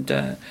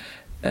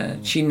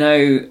 and she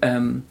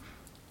now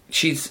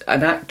she's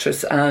an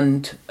actress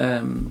and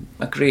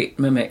a great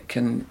mimic,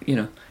 and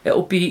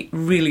it'll be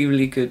really,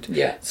 really good.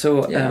 Yeah.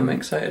 So I'm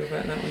excited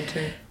about that one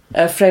too.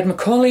 Fred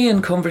Macaulay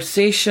in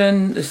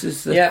Conversation. This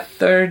is the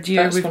third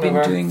year That's we've one been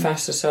of our doing.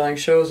 fastest selling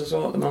shows as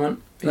well at the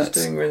moment. He's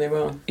doing really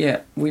well. Yeah,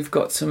 we've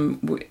got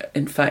some.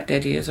 In fact,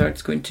 Eddie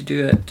Izzard's going to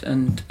do it,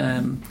 and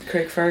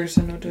Craig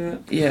Ferguson will do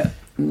it. Yeah,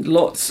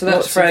 lots. So that's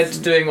lots Fred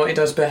of, doing what he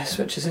does best,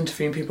 which is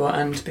interviewing people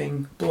and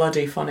being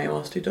bloody funny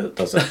whilst he does it.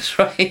 That's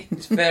right.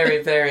 He's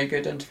very, very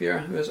good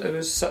interviewer. It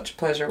was such a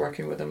pleasure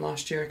working with him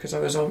last year because I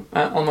was on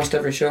at almost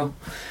every show,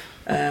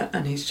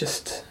 and he's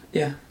just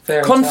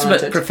very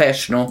consummate talented.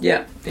 Professional.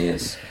 Yeah, he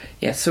is.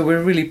 Yeah, so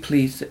we're really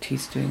pleased that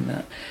he's doing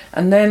that.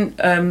 And then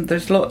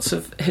there's lots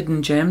of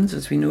hidden gems,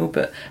 as we know,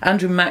 but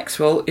Andrew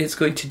Maxwell is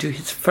going to do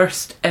his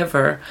first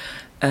ever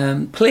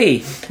play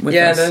with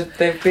us.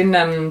 They've been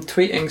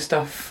tweeting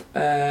stuff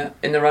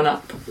in the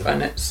run-up,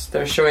 and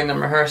they're showing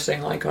them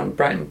rehearsing like on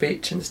Brighton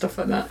Beach and stuff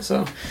like that.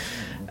 So,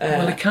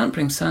 well, they can't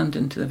bring sand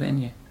into the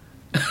venue.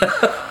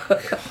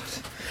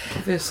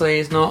 Obviously,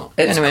 he's not.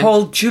 It's anyway.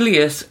 called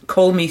Julius,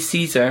 Call Me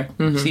Caesar.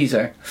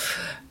 Caesar.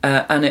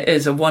 And it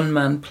is a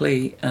one-man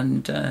play,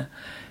 and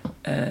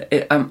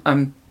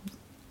I'm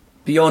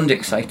beyond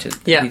excited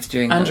that he's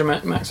doing Andrew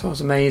that. Maxwell's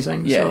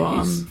amazing,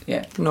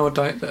 no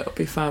doubt that it'll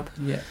be fab.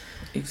 Yeah,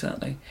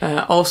 exactly.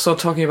 Also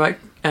talking about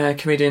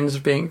comedians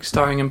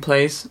starring in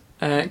plays,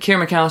 Keir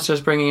McAllister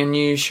is bringing a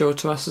new show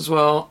to us as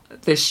well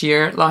this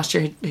year. Last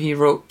year he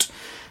wrote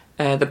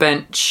The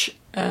Bench,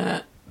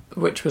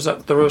 which was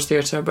at the Rose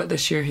Theatre, but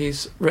this year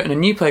he's written a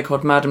new play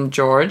called Madame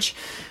George,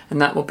 and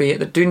that will be at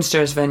the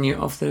Doonstairs venue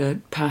of the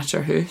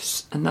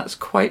Paterhouse, and that's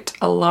quite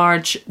a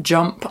large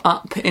jump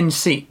up in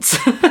seats.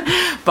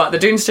 But the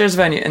Doonstairs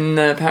venue in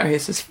the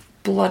Paterhouse is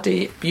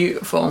bloody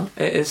beautiful.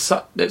 It's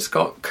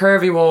got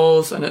curvy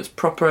walls, and it's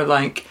proper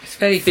it's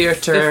very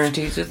theatre,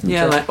 50s, isn't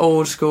it? like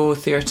old school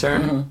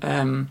theatre.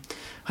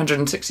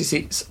 160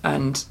 seats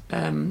and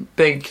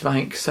big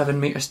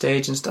 7-metre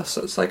stage and stuff,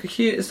 so it's like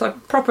it's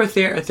like proper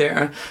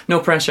theatre, no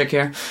pressure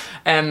here.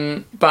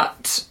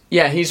 But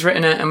he's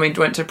written it, and we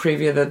went to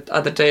preview the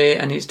other day,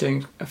 and he's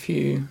doing a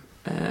few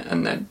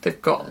and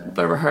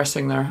they're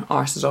rehearsing their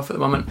arses off at the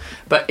moment.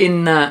 But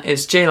in that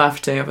is Jay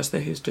Lafferty,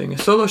 obviously, who's doing a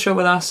solo show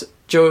with us,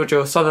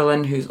 Jojo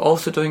Sutherland, who's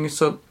also doing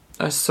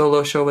a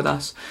solo show with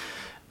us,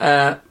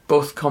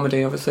 both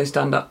comedy, obviously,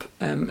 stand-up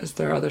as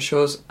their other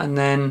shows, and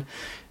then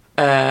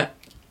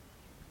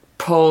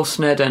Paul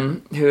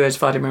Snedden, who is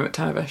Vladimir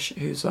McTavish,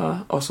 who's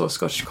also a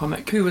Scottish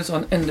comic. Who was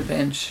in the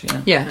bench,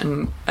 Yeah,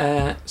 and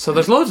so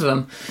there's loads of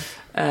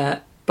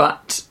them.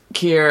 But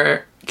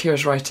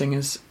Keir's writing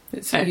is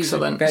excellent. He's a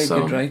very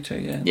good writer,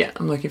 yeah. Yeah,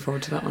 I'm looking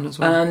forward to that one as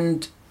well.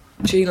 And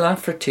Jay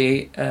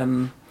Lafferty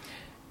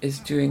is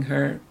doing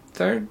her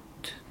third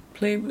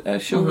play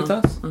show with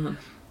us.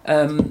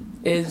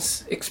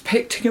 Is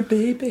expecting a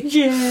baby.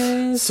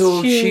 Yes.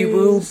 So she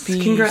will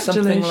be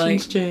something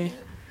like Jay.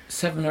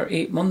 7 or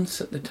 8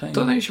 months at the time.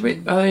 Don't think she'll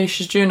be. I think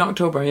she's due in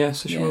October. Yeah,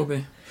 so she will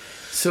be.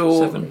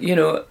 So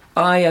 7.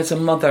 I as a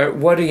mother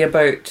worry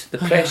about the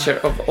pressure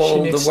of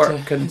all the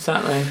work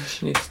exactly.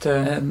 She needs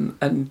to.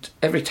 And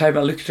every time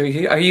I look at her,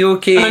 are you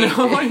okay? I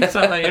know,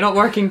 exactly. You're not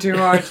working too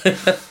hard.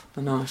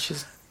 I know she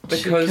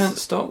can't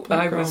stop.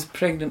 I was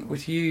pregnant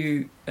with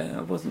you.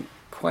 I wasn't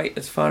quite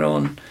as far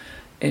on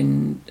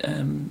in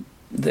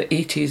the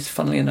 80s,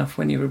 funnily enough,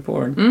 when you were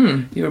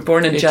born. You were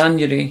born in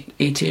January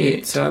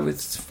 88, so I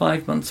was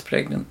 5 months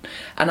pregnant.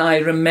 And I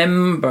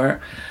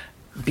remember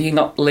being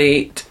up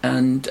late,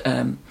 and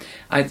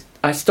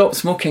I stopped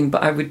smoking,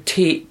 but I would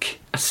take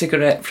a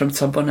cigarette from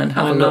someone and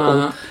have a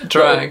little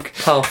drag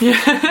puff,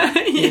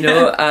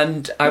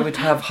 and I would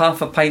have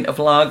half a pint of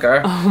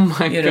lager. Oh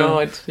my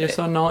God, you're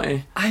so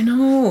naughty. I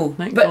know.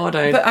 Thank God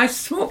but I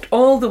smoked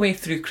all the way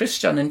through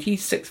Christian, and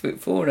he's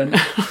 6'4",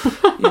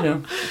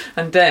 and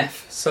and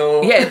deaf.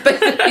 So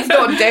but he's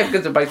not deaf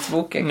because of my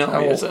smoking. No,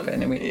 he isn't.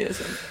 Anyway, he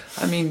isn't.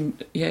 I mean,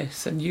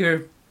 yes, and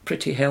you're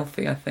pretty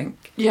healthy, I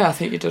think. Yeah, I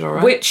think you did all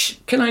right. Which,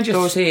 can I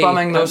just say...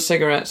 Bumming those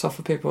cigarettes off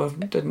of people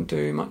didn't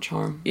do much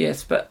harm.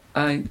 Yes, but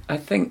I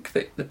think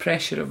that the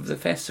pressure of the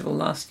festival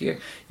last year,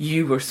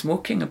 you were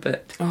smoking a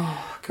bit.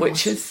 Oh, God.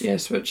 Which is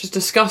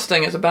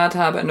disgusting. It's a bad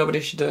habit and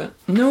nobody should do it.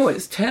 No,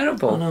 it's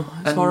terrible. I know,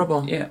 it's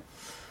horrible. Yeah.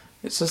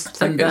 It's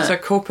just it's a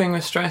coping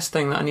with stress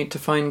thing that I need to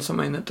find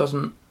something that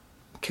doesn't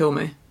kill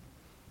me.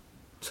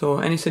 So,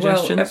 any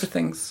suggestions? Well,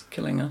 everything's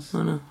killing us.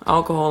 I know.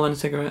 Alcohol and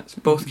cigarettes,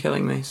 both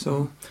killing me,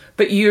 so...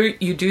 But you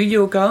do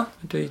yoga?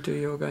 I do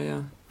yoga,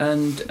 yeah.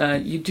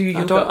 And you do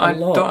yoga a lot. I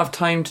don't have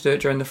time to do it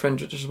during the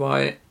Fringe, which is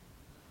why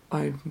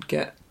I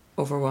get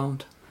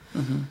overwhelmed.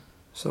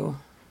 So,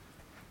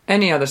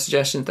 any other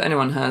suggestions that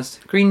anyone has.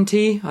 Green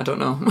tea? I don't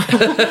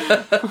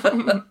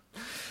know.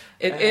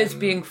 It is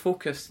being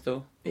focused,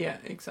 though. Yeah,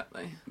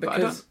 exactly.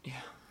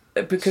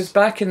 Because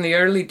back in the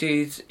early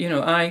days, you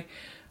know,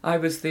 I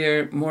was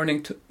there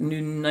morning to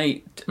noon,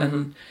 night,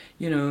 and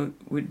you know,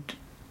 would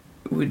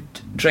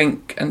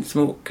drink and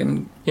smoke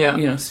and you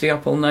know, stay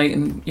up all night,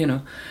 and you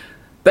know.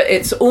 But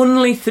it's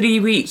only 3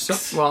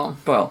 weeks. Well,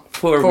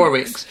 4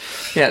 weeks.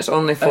 Yeah, it's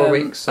only 4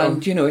 weeks. So.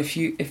 And you know, if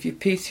you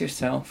pace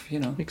yourself, you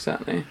know.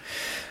 Exactly.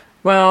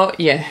 Well,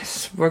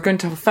 yes, we're going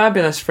to have a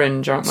fabulous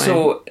fringe, aren't we?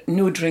 So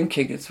no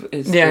drinking is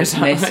the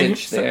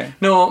message there.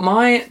 No,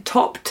 my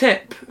top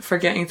tip for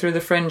getting through the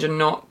fringe and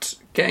not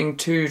getting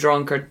too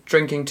drunk or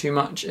drinking too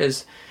much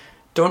is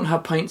don't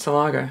have pints of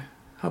lager.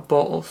 Have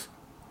bottles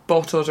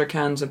or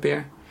cans of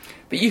beer.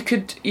 But you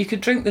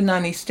could drink the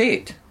Nanny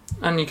State.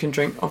 And you can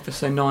drink,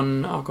 obviously,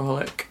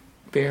 non-alcoholic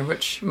beer,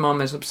 which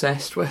Mum is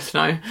obsessed with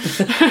now.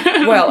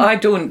 Well, I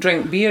don't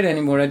drink beer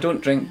anymore. I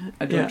don't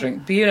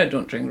drink beer. I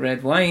don't drink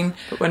red wine.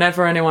 But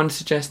whenever anyone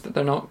suggests that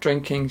they're not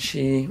drinking,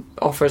 she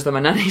offers them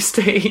a Nanny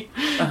State.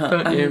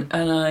 Don't you?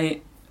 And I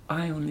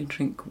only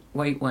drink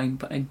white wine,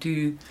 but I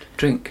do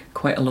drink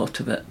quite a lot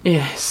of it.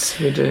 Yes,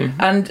 we do.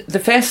 And the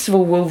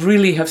festival will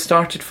really have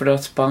started for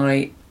us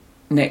by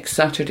next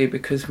Saturday,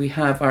 because we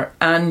have our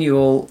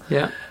annual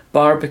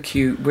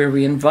barbecue where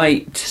we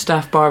invite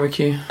staff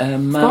barbecue.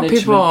 Management. I've got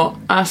people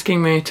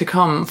asking me to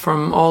come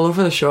from all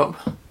over the shop.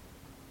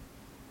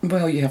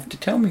 Well, you have to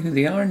tell me who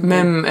they are.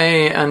 Mim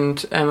A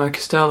and Emma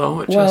Costello.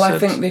 Which I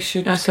think they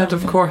should. I said,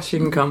 of course you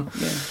can come.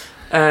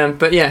 Yeah.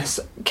 But yes,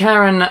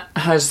 Karen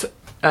has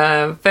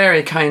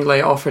very kindly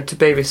offered to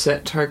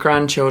babysit her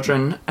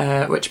grandchildren,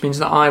 which means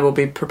that I will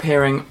be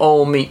preparing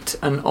all meat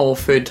and all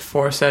food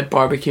for said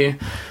barbecue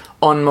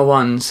on my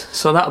ones.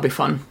 So that'll be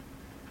fun.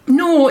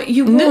 No,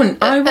 you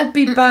won't. I will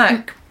be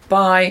back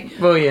by...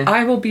 Will you?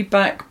 I will be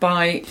back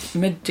by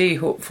midday,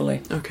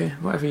 hopefully. Okay,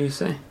 whatever you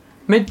say.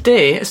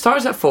 Midday? It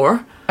starts at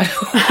 4.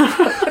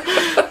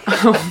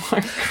 Oh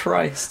my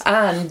Christ.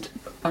 And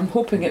I'm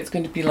hoping it's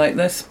going to be like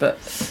this, but...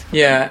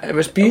 Yeah, it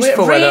was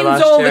beautiful weather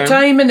last year. It rains all the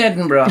time in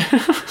Edinburgh.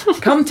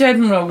 Come to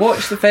Edinburgh,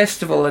 watch the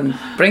festival and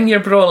bring your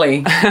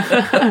brolly.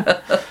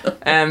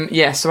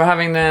 So we're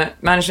having the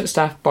management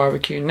staff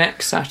barbecue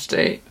next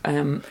Saturday.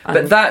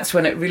 But that's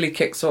when it really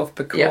kicks off,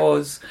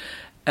 because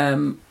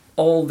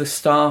all the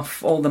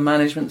staff, all the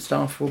management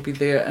staff will be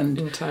there, and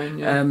in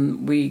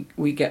town, we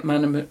get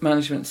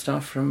management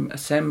staff from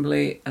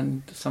Assembly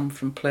and some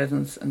from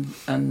Pleasance and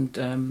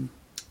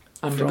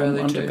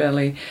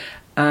Underbelly,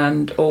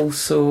 and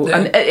also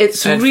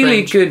it's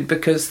really good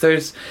because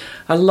there's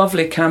a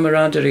lovely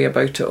camaraderie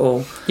about it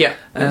all. Yeah,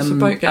 it's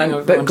about getting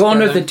everyone but gone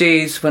together. are the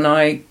days when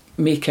I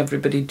make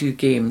everybody do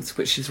games,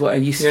 which is what I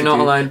used to do. You're not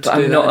allowed to do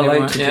I'm that not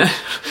allowed to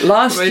do.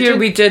 Last year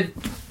we did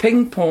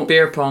ping pong,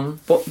 beer pong.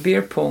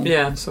 Beer pong.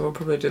 Yeah, so we'll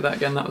probably do that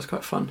again. That was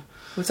quite fun.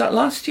 Was that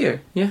last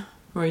year? Yeah,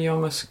 where you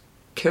almost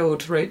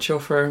killed Rachel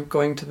for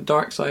going to the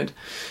dark side,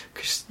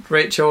 because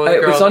Rachel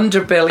it was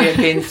Underbelly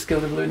against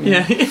Skilderloonian.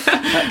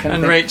 Yeah.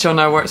 And Rachel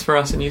now works for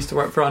us and used to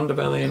work for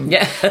Underbelly, and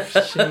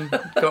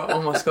she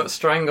almost got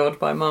strangled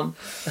by Mum.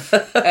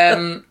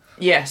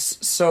 Yes,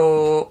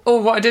 so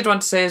what I did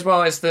want to say as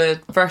well is the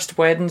first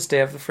Wednesday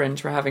of the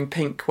Fringe, we're having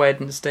Pink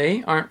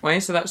Wednesday, aren't we?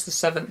 So that's the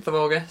 7th of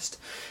August.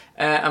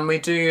 And we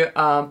do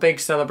a big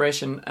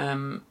celebration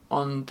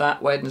on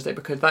that Wednesday,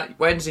 because that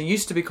Wednesday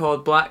used to be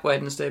called Black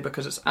Wednesday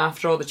because it's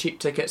after all the cheap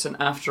tickets and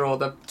after all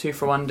the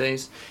 2-for-1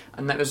 days,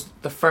 and that was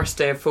the first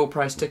day of full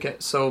price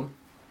tickets, so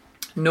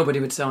nobody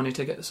would sell any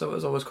tickets, so it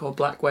was always called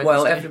Black Wednesday.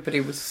 Well, everybody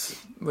was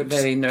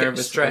very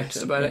nervous,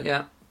 stressed about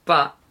it,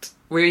 but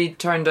we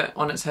turned it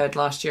on its head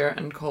last year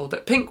and called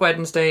it Pink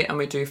Wednesday, and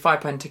we do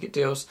 £5 ticket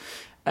deals,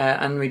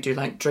 and we do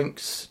like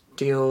drinks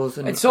deals,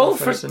 and it's all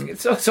for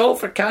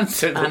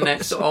cancer, though. And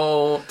it's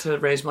all to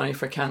raise money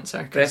for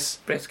cancer,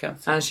 breast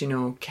cancer. As you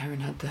know,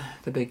 Karen had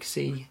the big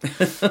C,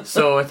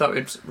 so I thought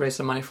we'd raise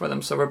some money for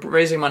them. So we're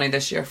raising money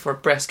this year for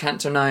breast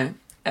cancer now.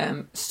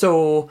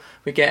 So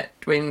we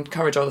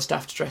encourage all the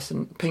staff to dress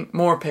in pink,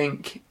 more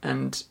pink,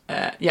 and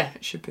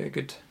it should be a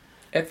good.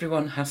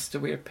 Everyone has to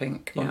wear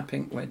pink on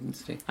Pink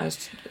Wednesday.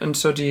 And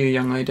so do you,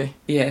 young lady.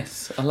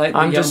 Yes, I like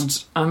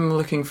I'm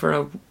looking for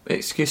an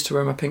excuse to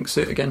wear my pink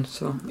suit again,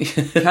 so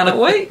cannot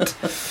wait.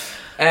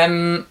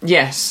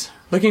 Yes,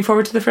 looking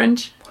forward to the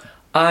Fringe.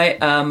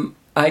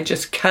 I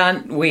just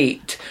can't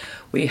wait.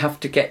 We have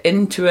to get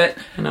into it.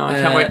 I know, I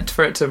can't wait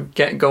for it to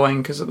get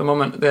going, because at the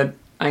moment the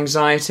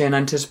anxiety and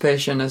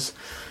anticipation is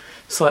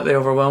slightly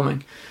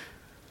overwhelming.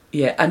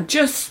 Yeah, and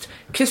just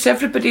kiss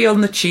everybody on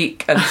the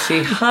cheek and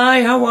say,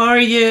 hi, how are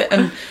you?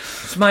 And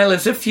smile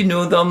as if you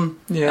know them.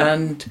 Yeah.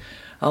 And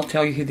I'll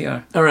tell you who they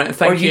are. All right,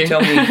 thank you. Or you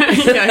tell me.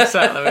 Yeah,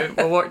 exactly.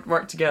 We'll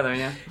work together,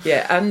 yeah.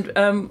 Yeah, and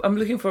I'm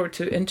looking forward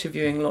to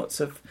interviewing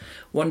lots of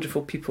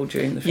wonderful people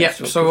during the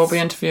festival. Yeah, so we'll be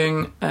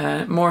interviewing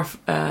more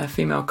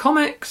female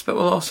comics, but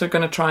we're also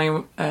going to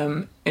try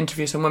and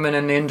interview some women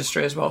in the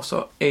industry as well,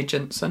 so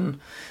agents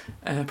and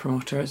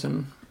promoters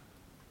and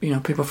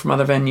people from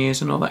other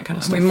venues and all that kind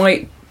of stuff. We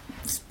might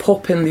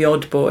pop in the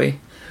odd boy.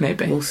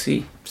 Maybe. We'll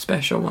see.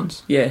 Special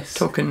ones. Yes.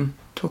 Token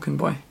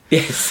boy.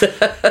 Yes.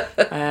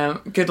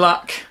 Good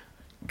luck.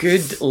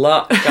 Good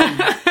luck.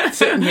 I'm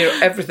sitting here,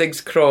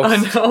 everything's crossed. I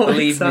know,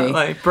 believe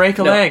exactly. me. Break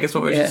a leg is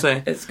what we should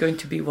say. It's going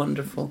to be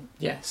wonderful.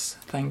 Yes,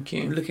 thank I'm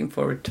you. looking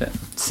forward to it.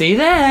 See you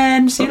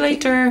then. See you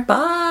later. Bye.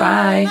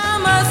 Bye.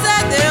 Mama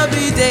said there'll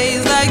be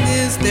days like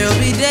this, there'll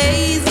be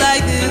days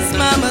like this.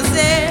 Mama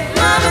said,